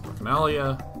 Bacchanalia.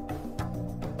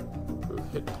 Improve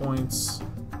hit points.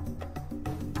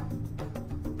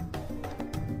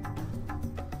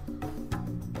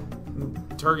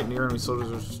 Target near enemy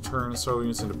soldiers turn so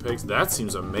units into pigs. That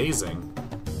seems amazing.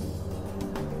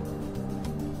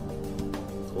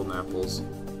 Golden apples.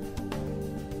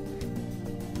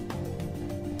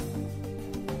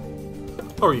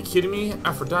 Oh, are you kidding me?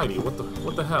 Aphrodite,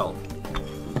 what the hell?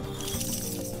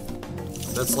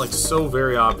 That's like so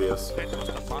very obvious. I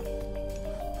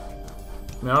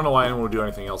mean, I don't know why anyone would do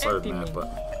anything else other than that, but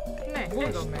Ναι,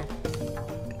 βούλομαι.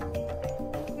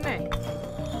 Ναι.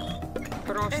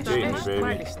 Gee, baby.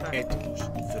 Μάλιστα.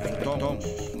 Έτοιμος. Δρυτόμος.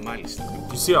 Μάλιστα.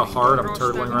 you see how hard I'm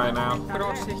turtling right now?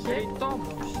 Πρόσεχε.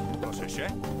 Δρυτόμος. Πρόσεχε.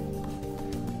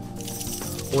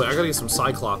 Wait, I gotta get some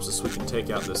Cyclopses so we can take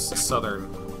out this southern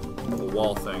little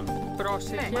wall thing.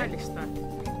 Πρόσεχε. Μάλιστα.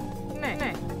 Ναι,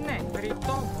 ναι, ναι.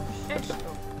 Δρυτόμος. Έστω.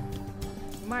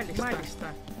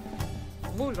 Μάλιστα.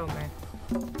 Βούλομαι.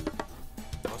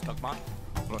 Πρόσταγμα.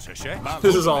 Πρόσεχε.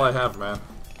 This is all I have, man.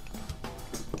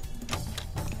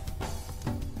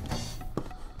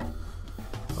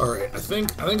 Alright, I think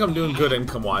I'm doing good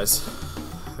income-wise.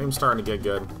 I think I'm starting to get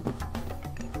good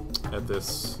at this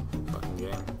fucking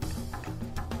game.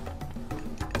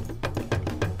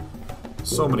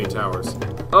 So many towers.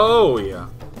 Oh, yeah.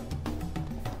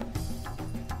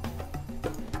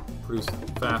 Produce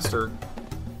faster.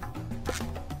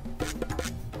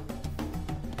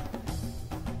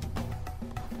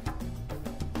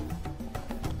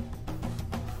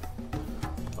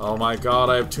 Oh my god,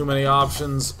 I have too many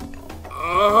options.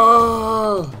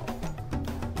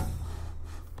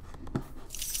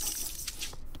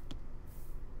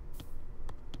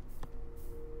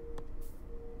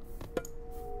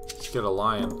 Let's get a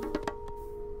lion.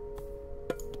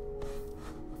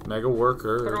 Mega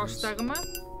workers. Πρόσταγμα.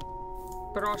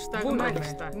 Πρόσταγμα.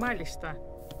 Μάλιστα. Μάλιστα.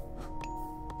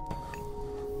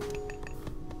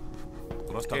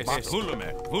 Πρόσταγμα.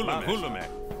 Βούλουμε. Βούλουμε. Βούλουμε.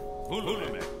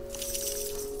 Βούλουμε.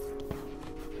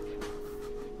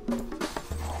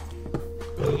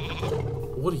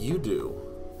 What do you do?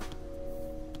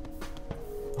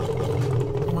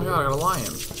 Oh my god, I got a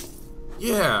lion.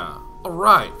 Yeah!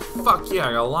 Alright. Fuck yeah,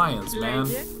 I got lions, man.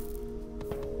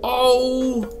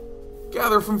 Oh!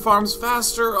 Gather from farms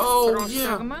faster. Oh,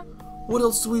 yeah. What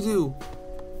else do we do?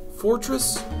 Fortress?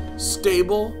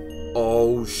 Stable?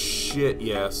 Oh, shit,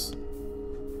 yes.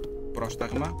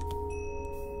 Πρόσταγμα.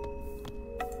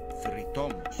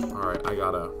 Θρητόμος. Alright,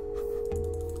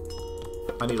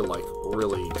 I need to like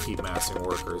really keep massing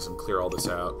workers and clear all this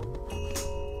out.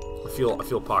 I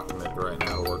feel pock committed right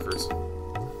now to workers.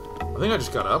 I think I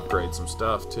just gotta upgrade some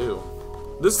stuff too.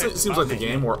 This seems like the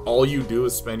game where all you do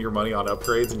is spend your money on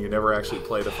upgrades and you never actually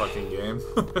play the fucking game.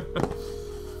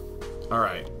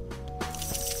 Alright.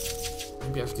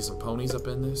 Maybe I have to get some ponies up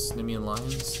in this. Nemean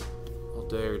lions. All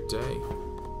day or day.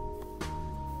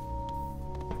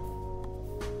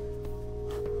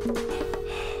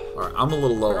 Alright, I'm a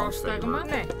little low on favor.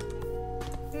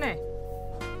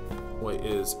 Wait,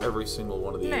 is every single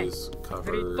one of these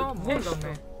covered?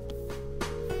 Okay.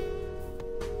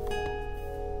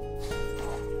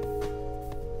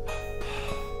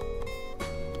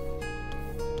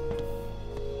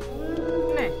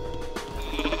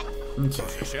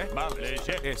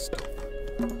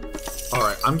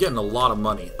 Alright, I'm getting a lot of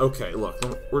money. Okay, look,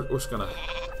 we're just gonna...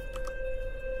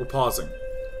 We're pausing.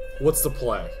 What's the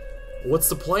play? What's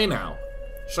the play now?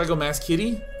 Should I go Mass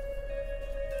Kitty?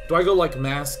 Do I go like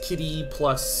Mass Kitty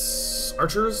plus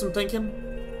archers, I'm thinking?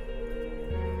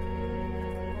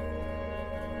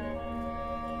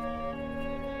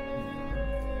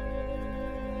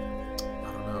 I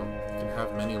don't know. You can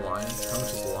have many lions. How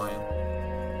much is a lion?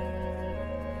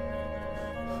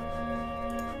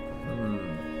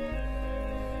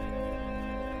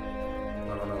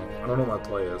 I don't know what my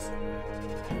play is.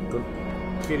 The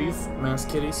kitties? Mass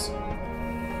kitties?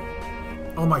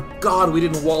 Oh my god, we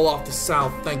didn't wall off the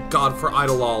south. Thank god for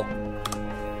Idolol.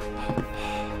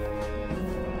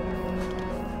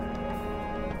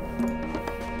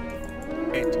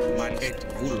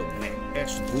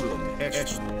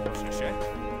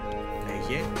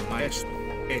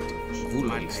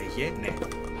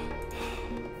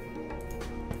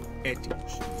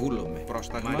 Έτοιμος. Βούλομαι.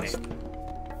 Πρόσταγμα.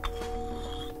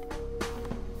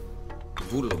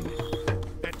 Βούλομαι.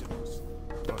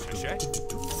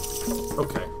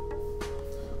 Okay.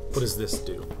 What does this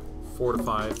do?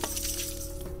 Fortified.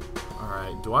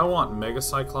 Alright, do I want Mega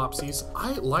Cyclopses?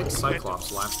 I liked Cyclops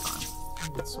last time.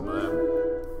 Get some of them.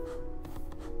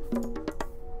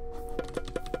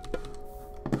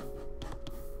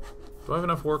 Do I have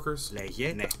enough workers?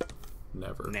 Λέγε ναι.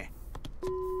 Never. Ναι.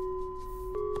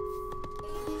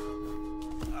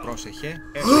 Πρόσεχε.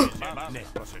 Ναι.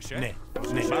 Πρόσεχε. Ναι.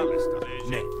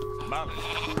 Ναι.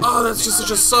 Oh, that's just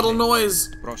such a subtle noise.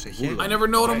 Πρόσεχε. I never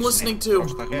know what I'm listening to.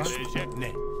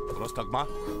 Ναι. Πρόσταγμα.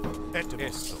 Έστω.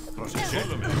 Πρόσεχε.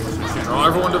 Oh,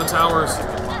 everyone to the towers.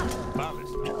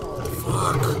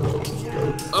 Fuck.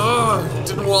 Oh,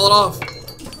 didn't wall it off.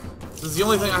 This is the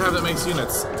only thing I have that makes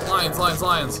units. Lions, lions,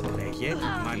 lions. Λέγε.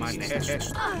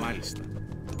 Μάλιστα.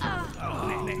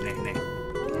 Ναι.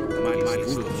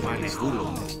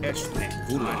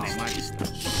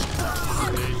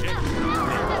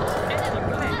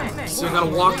 So I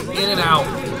gotta walk in and out.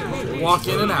 Walk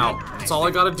in and out. That's all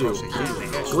I gotta do.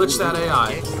 Glitch that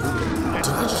AI.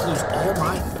 Did I just lose all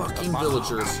my fucking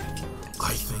villagers?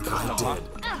 I think I did.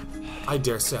 I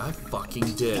dare say I fucking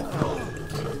did.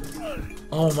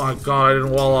 Oh my god, I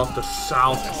didn't wall off the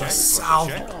south. The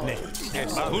south.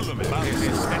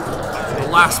 The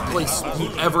last place you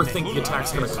ever think the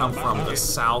attack's gonna come from. The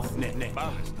south. Can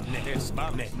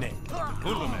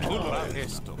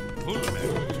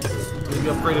we be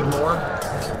upgraded more?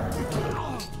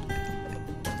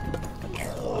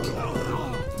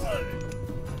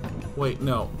 Wait,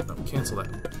 no. Cancel that.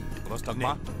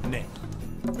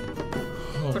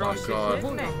 Oh my god.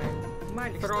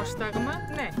 μάλιστα. Πρόσταγμα,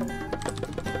 ναι.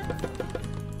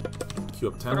 Queue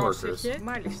up 10 workers. Πρόσεχε,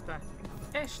 μάλιστα.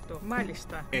 Έστω,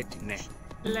 μάλιστα. Έτοιμος. Ναι.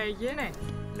 Λέγε, ναι.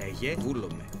 Λέγε,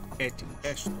 βούλομαι. Έτοιμος.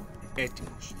 Έστω.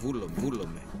 Έτοιμος.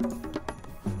 Βούλομαι.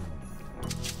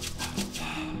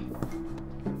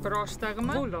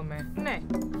 Πρόσταγμα, βούλομαι, ναι.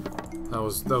 That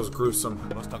was gruesome.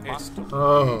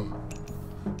 Oh.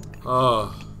 Oh.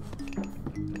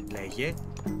 Λέγε.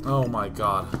 Oh my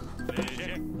god.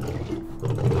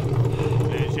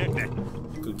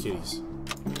 Good kitties.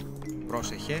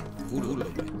 Πρόσεχε, βούλομαι.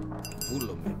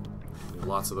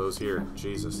 Lots of those here.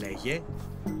 Jesus. Λέγε,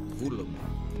 βούλομαι.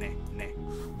 Ναι.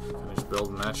 Finish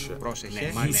building that shit.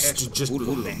 Πρόσεχε, Just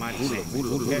βούλομαι.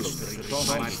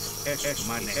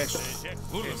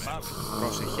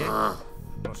 Πρόσεχε,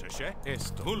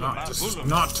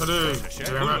 Not today.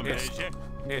 Damn it.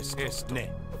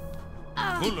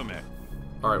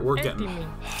 Alright, we're getting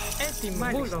Έτοιμη,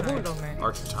 βούλομαι.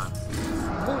 archer time.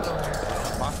 Βούλομαι.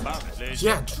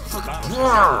 Yeah, fucking.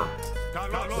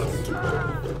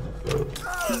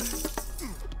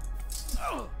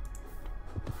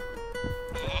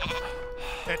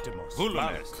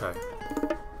 Okay.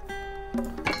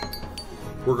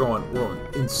 We're going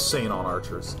insane on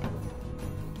archers.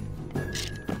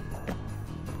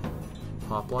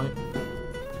 Hoplite.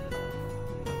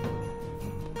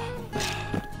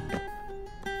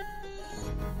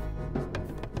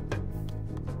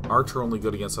 Archer only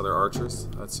good against other archers?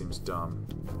 That seems dumb.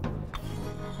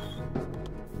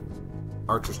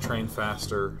 Archers train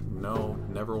faster. No,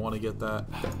 never want to get that.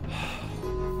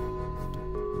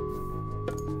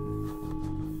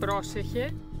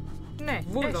 Πρόσεχε. Ναι,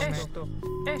 βούλομαι. Έστω.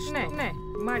 Ναι,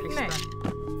 μάλιστα.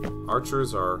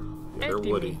 Archers are, yeah, they're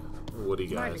woody. They're woody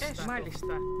guys.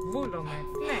 Μάλιστα. Βούλομαι.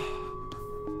 Ναι.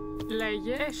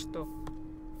 Λέγε έστω.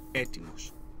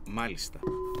 έτοιμος. Μάλιστα.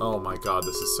 Oh my god,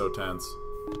 this is so tense.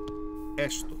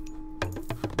 Έστω.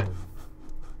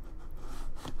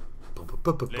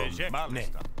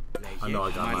 I know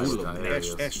I got my guy. There he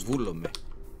is. Βούλομαι.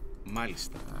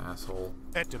 Μάλιστα. Asshole.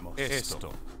 Έτοιμος.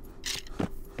 Έστω.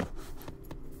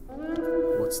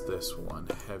 What's this one?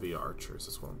 Heavy archers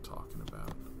is what I'm talking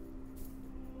about.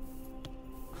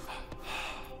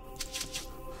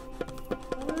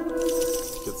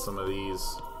 Get some of these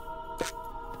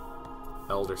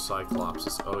Elder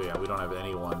Cyclopses. Oh yeah, we don't have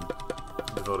anyone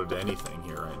devoted to anything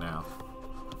here right now.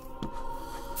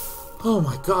 Oh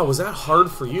my god, was that hard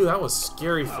for you? That was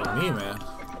scary for me, man.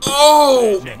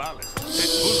 Oh!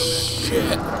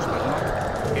 Shit!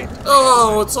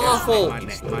 Oh, it's awful!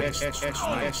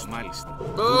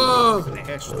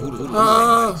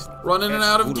 Run in and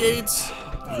out of gates!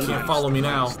 You can't follow me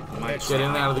now. Get in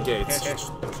and out of the gates.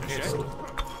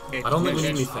 I don't think we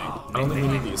need anything. I don't think we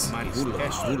need these.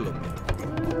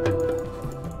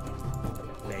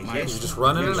 You just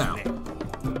run in and out.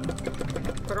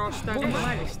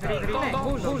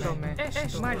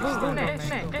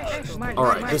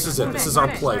 Alright, this is it. This is our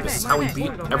play. This is how we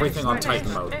beat everything on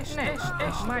Titan mode.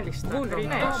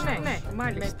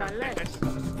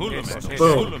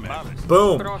 Boom.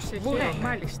 Boom.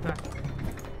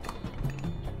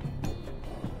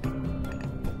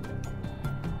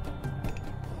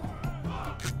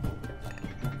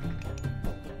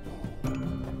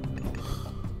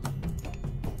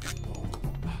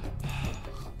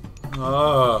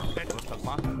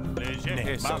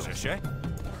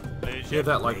 Hear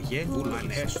that like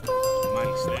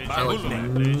I like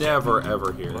never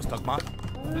ever hear.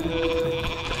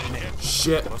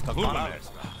 Shit. Oh,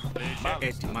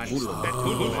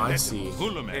 I see.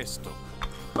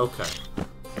 Okay.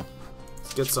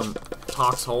 Let's get some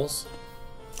tox holes.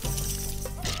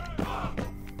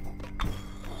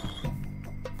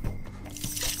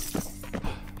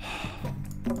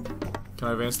 Can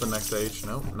I advance to the next stage?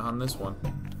 Nope, not on this one.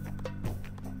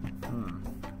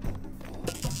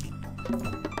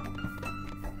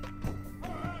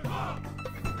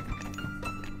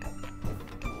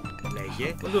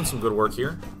 We're doing some good work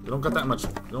here. We don't got that much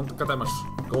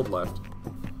gold left.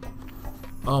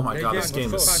 Oh my god, this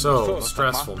game is so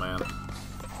stressful, man.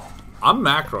 I'm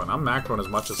macroing as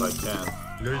much as I can.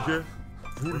 Yeah.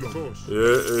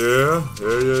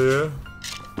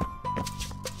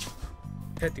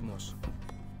 Έτοιμος.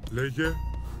 Λέγε.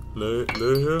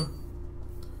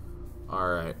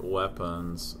 Alright,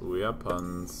 weapons.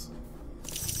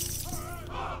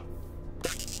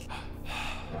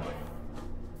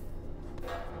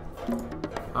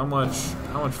 How much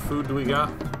food do we got?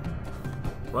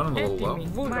 Running a little low.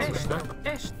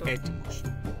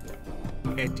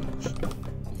 Έτοιμος.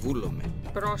 Βούλομαι.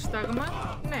 Πρόσταγμα,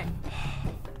 ναι.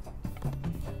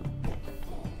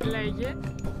 Λέγε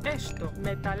έστω.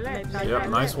 Yep,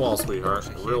 nice wall, sweetheart.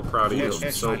 Real proud of you.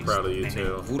 I'm so proud of you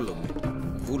too.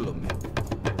 Βούλομαι.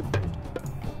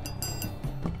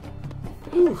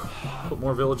 Whew. Put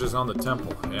more villagers on the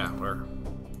temple. Yeah, we're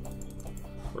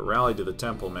rallied to the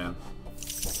temple, man.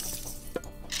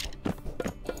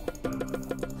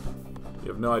 You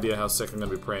have no idea how sick I'm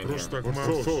gonna be praying here.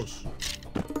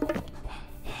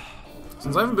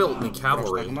 Since I haven't built any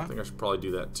cavalry, I think I should probably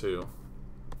do that too.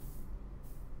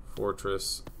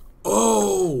 Fortress.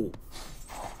 Oh!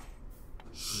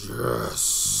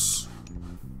 Yes!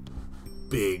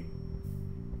 Big.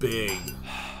 Big.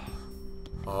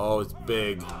 Oh, it's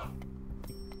big.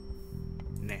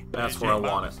 That's where I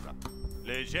want it.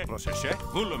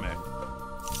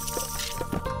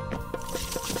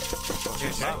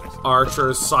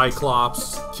 Archers,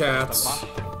 Cyclops, cats.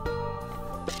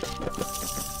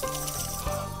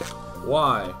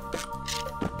 Why?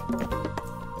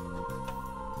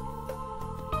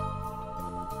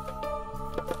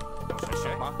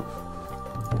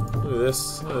 Look at this.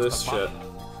 Look at this shit.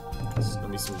 This is gonna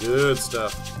be some good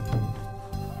stuff.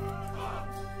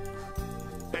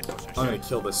 I'm gonna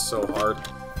kill this so hard.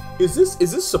 Is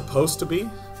this supposed to be?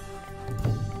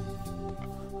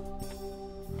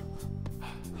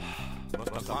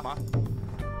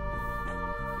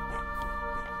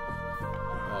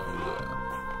 Oh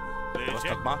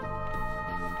yeah.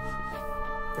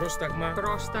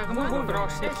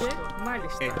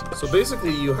 So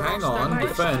basically you hang on,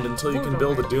 defend until you can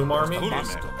build a Doom army.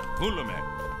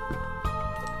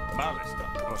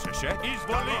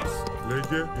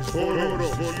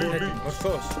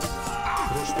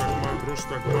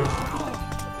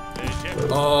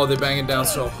 Oh, they bang it down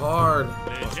so hard.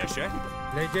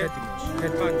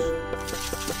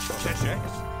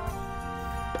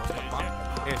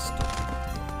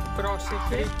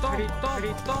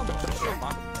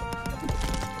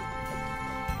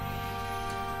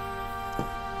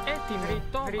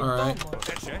 Alright,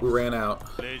 we ran out.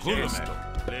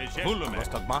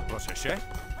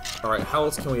 Alright, how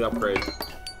else can we upgrade?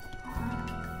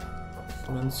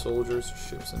 Human soldiers,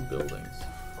 ships, and buildings.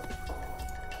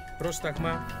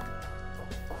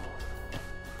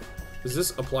 Does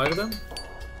this apply to them?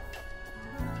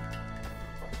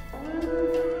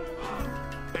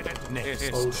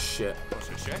 Oh shit.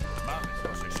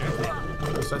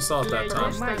 I saw it that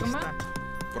time.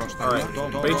 Alright,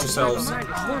 bait yourselves.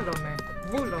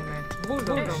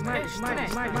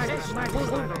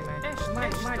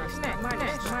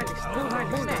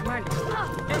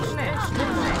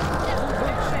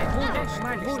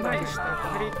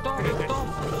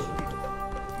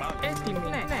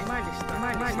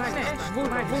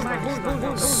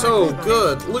 So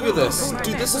good. Look at this.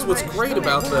 Dude, this is what's great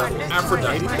about the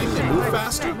Aphrodite thing. They move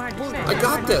faster. I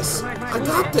got this. I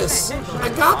got this. I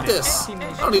got this. I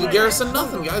don't need to garrison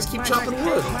nothing, guys. Keep chopping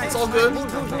wood. It's all good.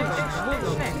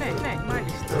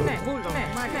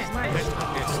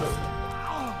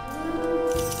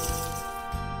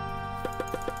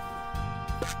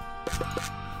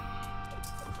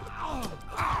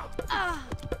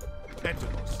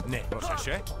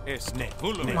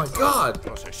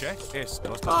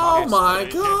 Oh my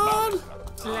god!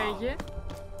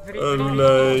 Oh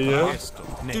my god!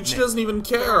 Dude, she doesn't even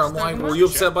care. I'm like, were you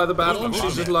upset by the battle? And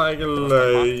she's just like,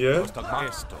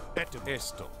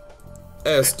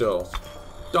 Esto.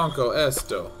 Donko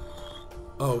esto.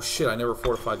 Oh shit, I never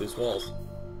fortified these walls.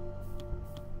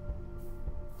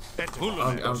 I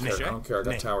don't care. I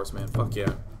got towers, man. Fuck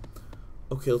yeah.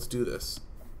 Okay, let's do this.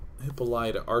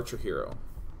 Hippolyta, archer hero.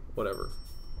 Whatever.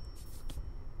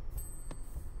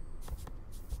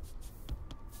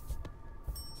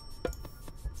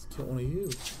 Let's kill one of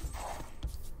you.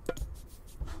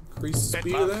 Increase the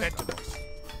speed of that.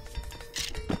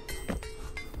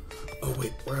 Oh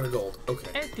wait, we're out of gold.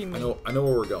 Okay. I know where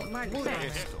we're going. I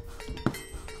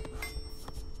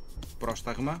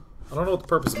don't know what the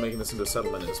purpose of making this into a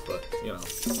settlement is, but you know,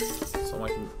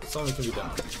 something can be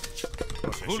done.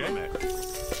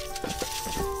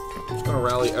 I'm just gonna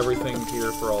rally everything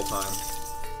here for all time.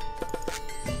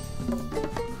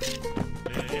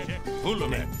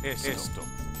 See,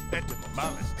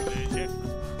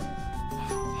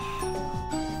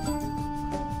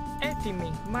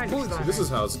 this is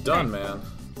how it's done, man.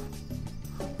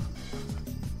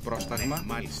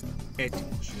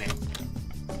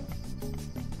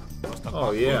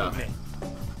 Oh yeah.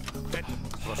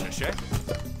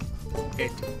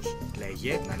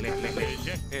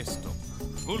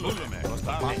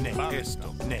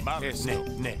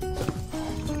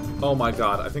 Oh my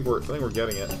god, I think we're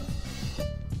getting it.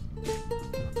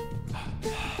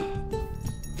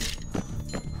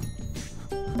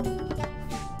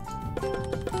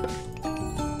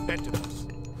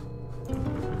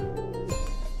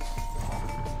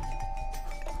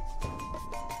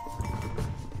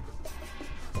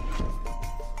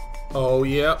 Oh,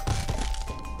 yeah.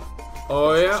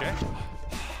 Oh, yeah.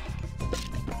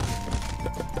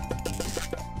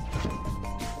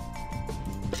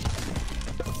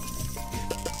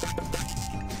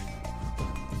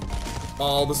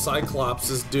 All the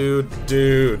Cyclopses, dude,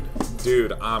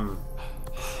 I'm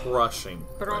crushing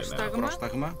right now.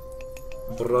 Πρόσταγμα.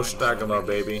 Brostagma,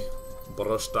 baby.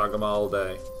 Brostagma all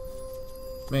day.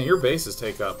 Man, your bases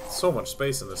take up so much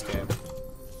space in this game.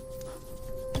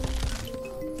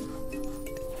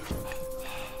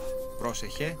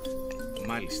 Πρόσεχε.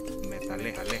 Μάλιστα.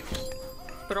 Μεταλλεύεις.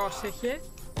 Πρόσεχε.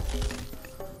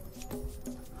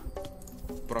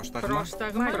 Πρόσταγμα.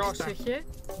 Πρόσταγμα. Πρόσεχε.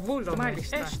 Βούλομαι.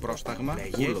 Μάλιστα. Πρόσταγμα.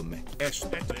 Βούλομαι. Έστω.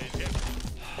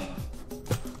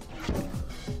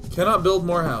 Cannot build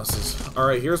more houses.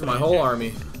 Alright, here's my whole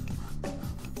army.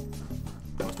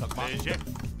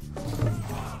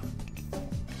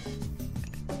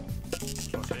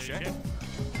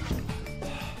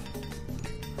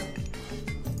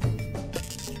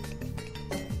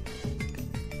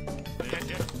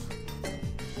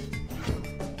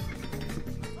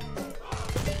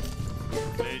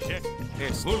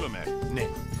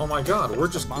 Oh my god, we're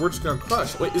just gonna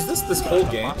crush. Wait, is this whole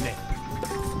game?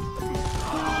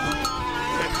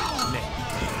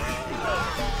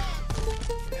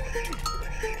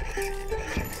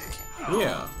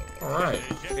 Yeah, alright.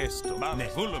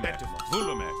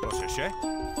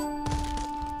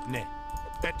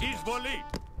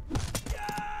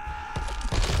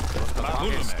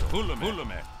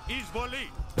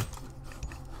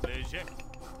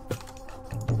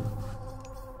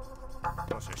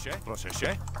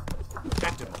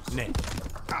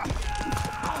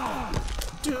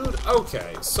 Dude,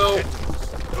 okay, so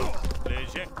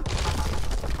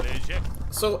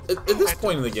at this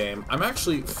point in the game, I'm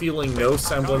actually feeling no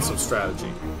semblance of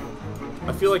strategy.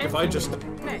 I feel like if I just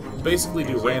basically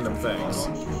do random things,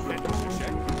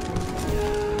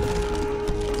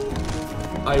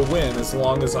 I win as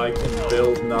long as I can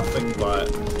build nothing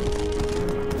but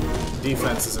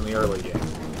defenses in the early game.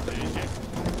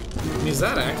 I mean, is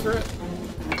that accurate?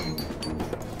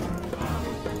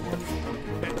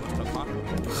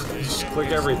 Just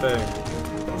click everything.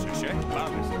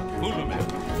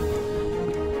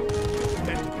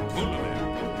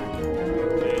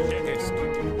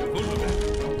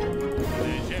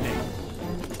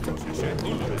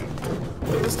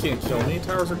 This can't kill me.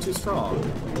 Towers are too strong.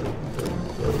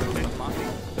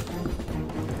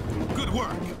 Good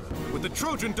work. With the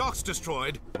Trojan docks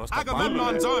destroyed,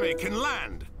 Agamemnon's army can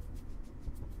land.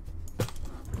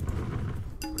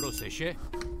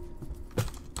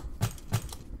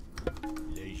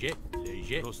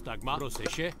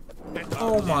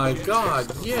 Oh my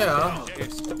god, yeah.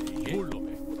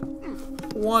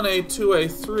 1A, 2A,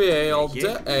 3A, all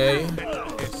day.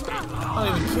 I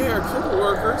don't even care. Kill the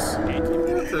workers. Kill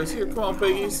the workers. Here, come on,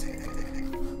 piggies.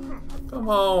 Come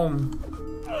home.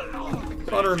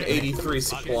 183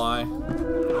 supply.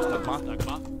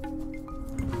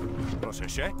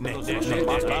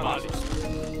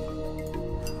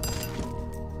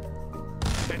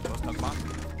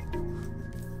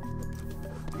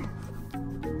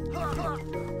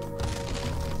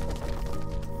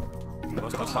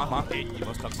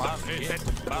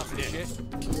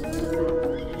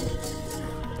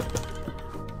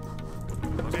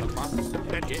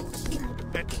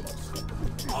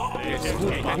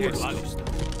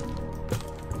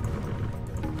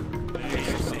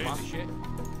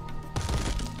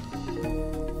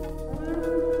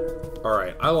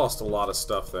 Alright, I lost a lot of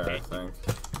stuff there, I think.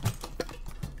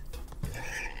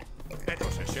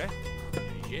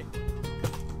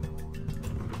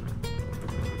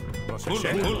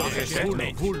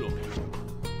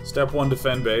 Step 1,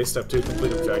 defend base. Step 2,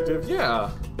 complete objective. Yeah.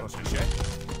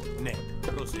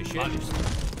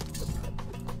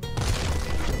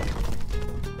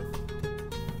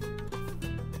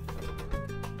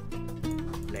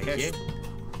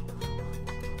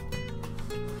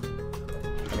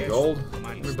 Any gold?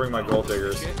 Let me bring my gold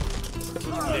diggers.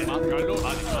 Oh,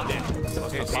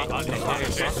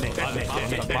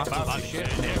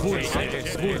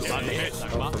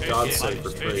 for God's sake,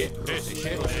 retreat.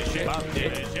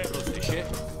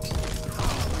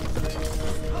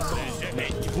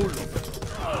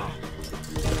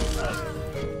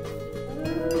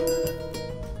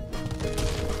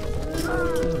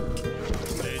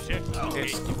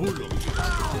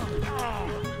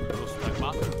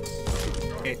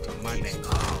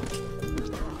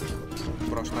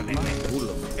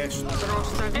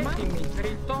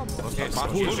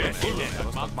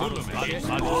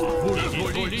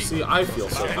 See, I feel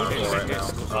so powerful right now.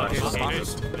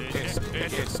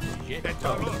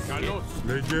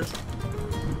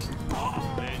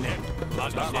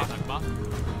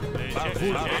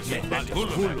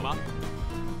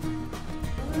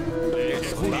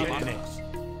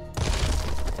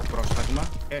 Πρόσταγμα.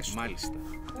 Μάλιστα.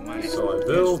 So I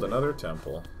build another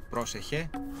temple. Πρόσεχε.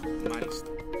 Μάλιστα.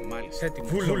 Μάλιστα. Έτοιμο.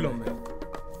 Βούλομαι.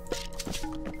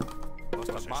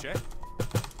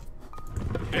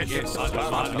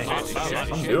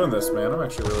 I'm doing this, man. I'm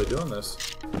actually really doing this.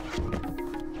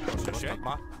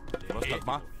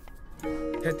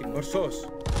 Έτοιμο. Ορθός.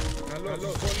 Καλώς.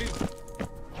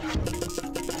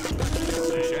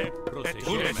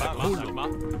 Πολύ.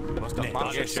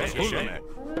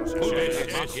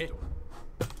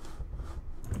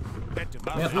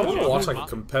 Man, I want to watch like a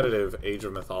competitive Age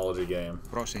of Mythology game.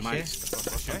 Πρόσεχε.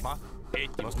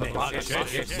 Έτοιμο.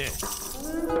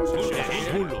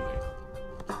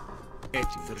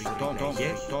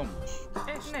 Τόμος.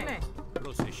 Ναι.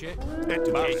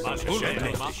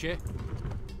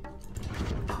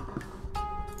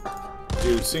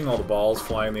 Dude, seeing all the balls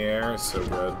fly in the air is so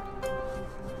good.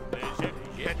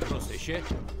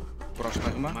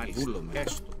 Πρόσταγμα. Βούλομαι.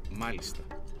 Έστω. Μάλιστα.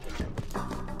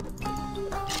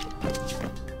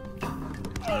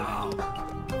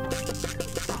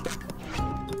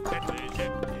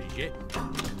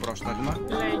 Πρόσταγμα.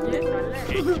 Λέγε, τα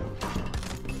λέει.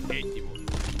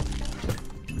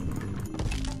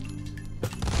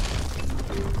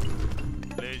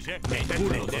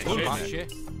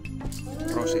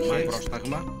 Πρόσεχε.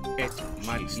 Πρόσταγμα. Έτοιμο.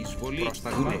 Μάλιστα. Εισβολή.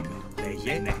 Πρόσταγμα.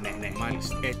 Λέγε. Ναι.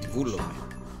 Μάλιστα. Έτοιμο. Βούλομαι.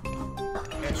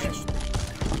 Έστω.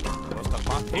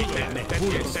 I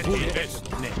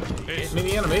mean,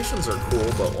 the animations are cool,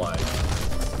 but like,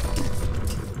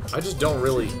 I just don't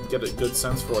really get a good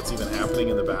sense for what's even happening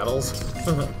in the battles.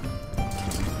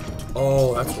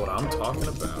 Oh, that's what I'm talking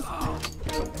about.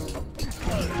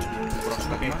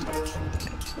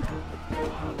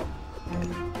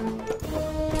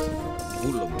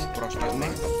 Βούλομαι. Πρόσταγμα.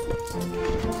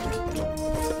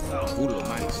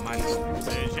 Βούλομαι. Μάλιστα.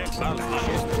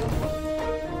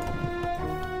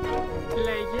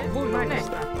 Λέγε,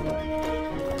 μάλιστα.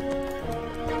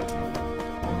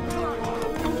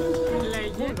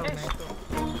 Λέγε, έστω.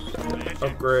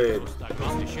 Upgrade.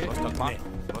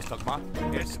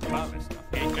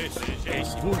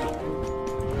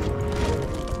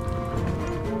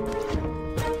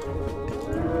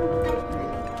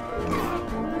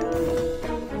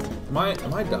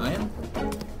 Am I dying?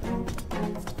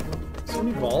 So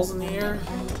many balls in the air?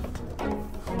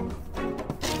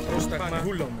 Πρόσταγμα.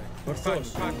 Βούλομαι. Ορθός.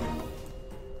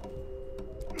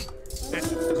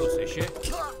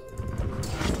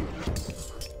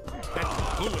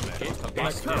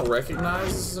 I kind of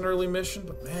recognize this is an early mission,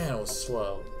 but man, it was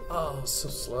slow. Oh, it was so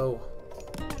slow.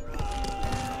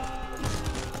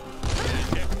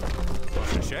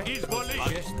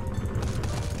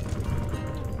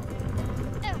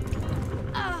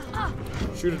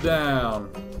 Shoot it down.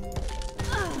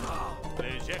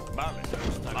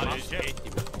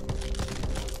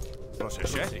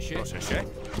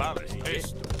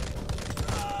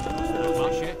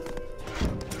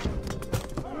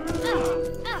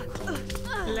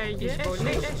 Λέγε,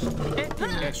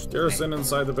 έτοιμο. Garrison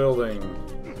inside the building.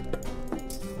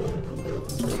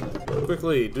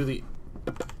 Quickly, do the...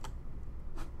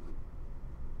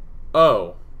 Oh.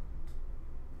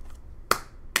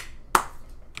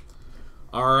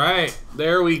 Alright,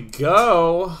 there we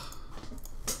go.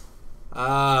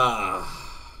 I'm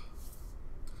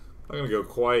not gonna go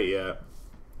quite yet.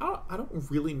 I don't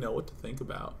really know what to think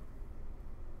about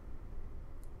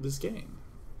this game.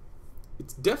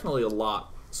 It's definitely a lot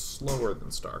slower than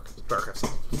StarCraft's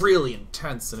really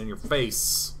intense and in your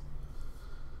face.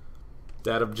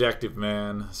 Dat objective,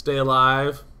 man. Stay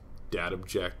alive. Dat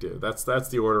objective. That's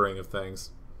the ordering of things.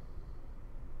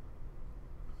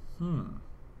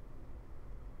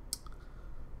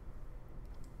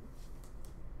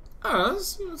 It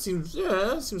seems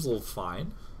a little fine.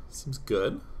 Seems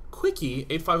good. Quickie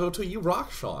 8502, you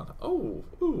rock, Sean. Oh,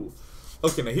 ooh.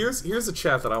 Okay, now here's the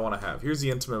chat that I want to have. Here's the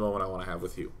intimate moment I want to have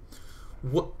with you.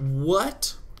 What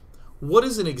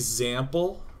is an example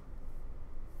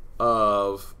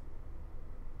of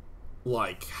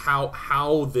like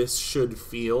how this should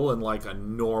feel in like a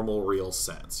normal real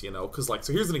sense, you know? Because like,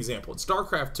 so here's an example. In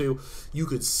StarCraft 2, you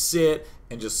could sit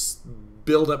and just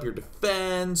build up your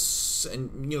defense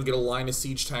and, you know, get a line of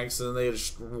siege tanks, and then they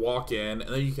just walk in,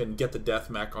 and then you can get the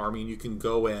deathmech army and you can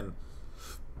go in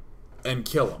and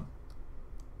kill them.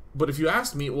 But if you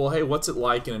asked me, well, hey, what's it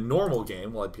like in a normal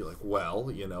game? Well, I'd be like,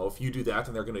 well, you know, if you do that,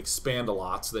 then they're going to expand a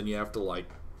lot, so then you have to, like,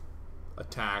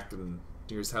 attack, and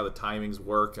here's how the timings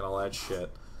work and all that shit.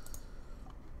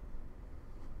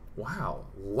 Wow,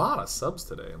 a lot of subs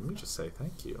today. Let me just say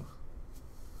thank you.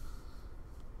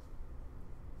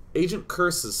 Agent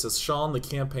Curses says, Sean, the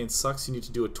campaign sucks. You need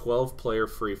to do a 12-player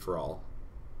free-for-all.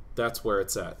 That's where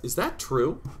it's at. Is that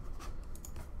true?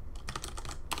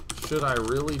 Should I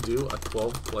really do a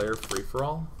 12-player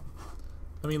free-for-all?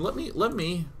 I mean, let me...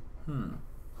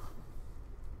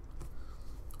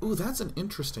 Ooh, that's an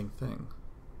interesting thing.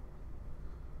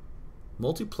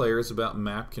 Multiplayer is about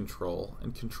map control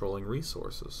and controlling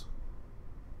resources.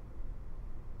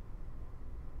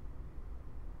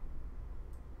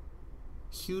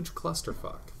 Huge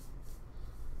clusterfuck.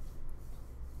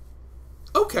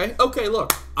 Okay,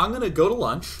 look. I'm gonna go to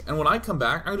lunch, and when I come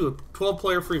back, I'm gonna do a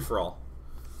 12-player free-for-all.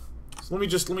 So let me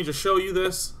just show you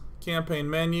this. Campaign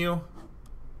menu.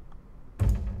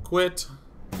 Quit.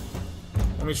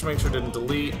 Let me just make sure it didn't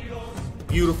delete.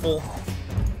 Beautiful.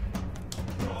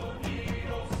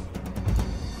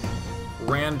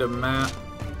 Random map.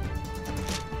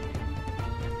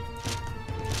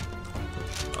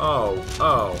 Oh,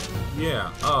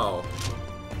 yeah, oh.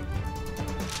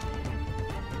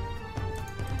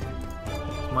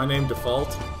 My name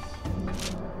default?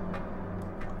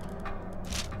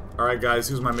 Alright guys,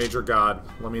 who's my major god?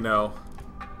 Let me know.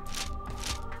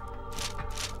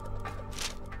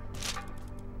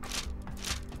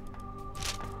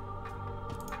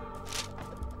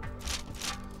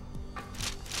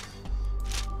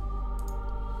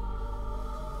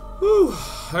 Whew,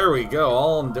 there we go,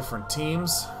 all in different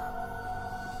teams.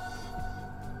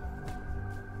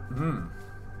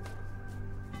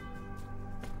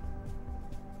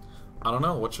 I don't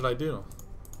know, what should I do?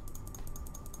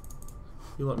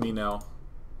 You let me know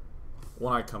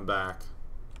when I come back.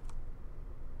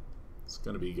 It's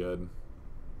gonna be good.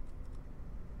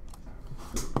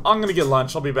 I'm gonna get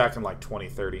lunch. I'll be back in like 20,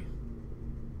 30.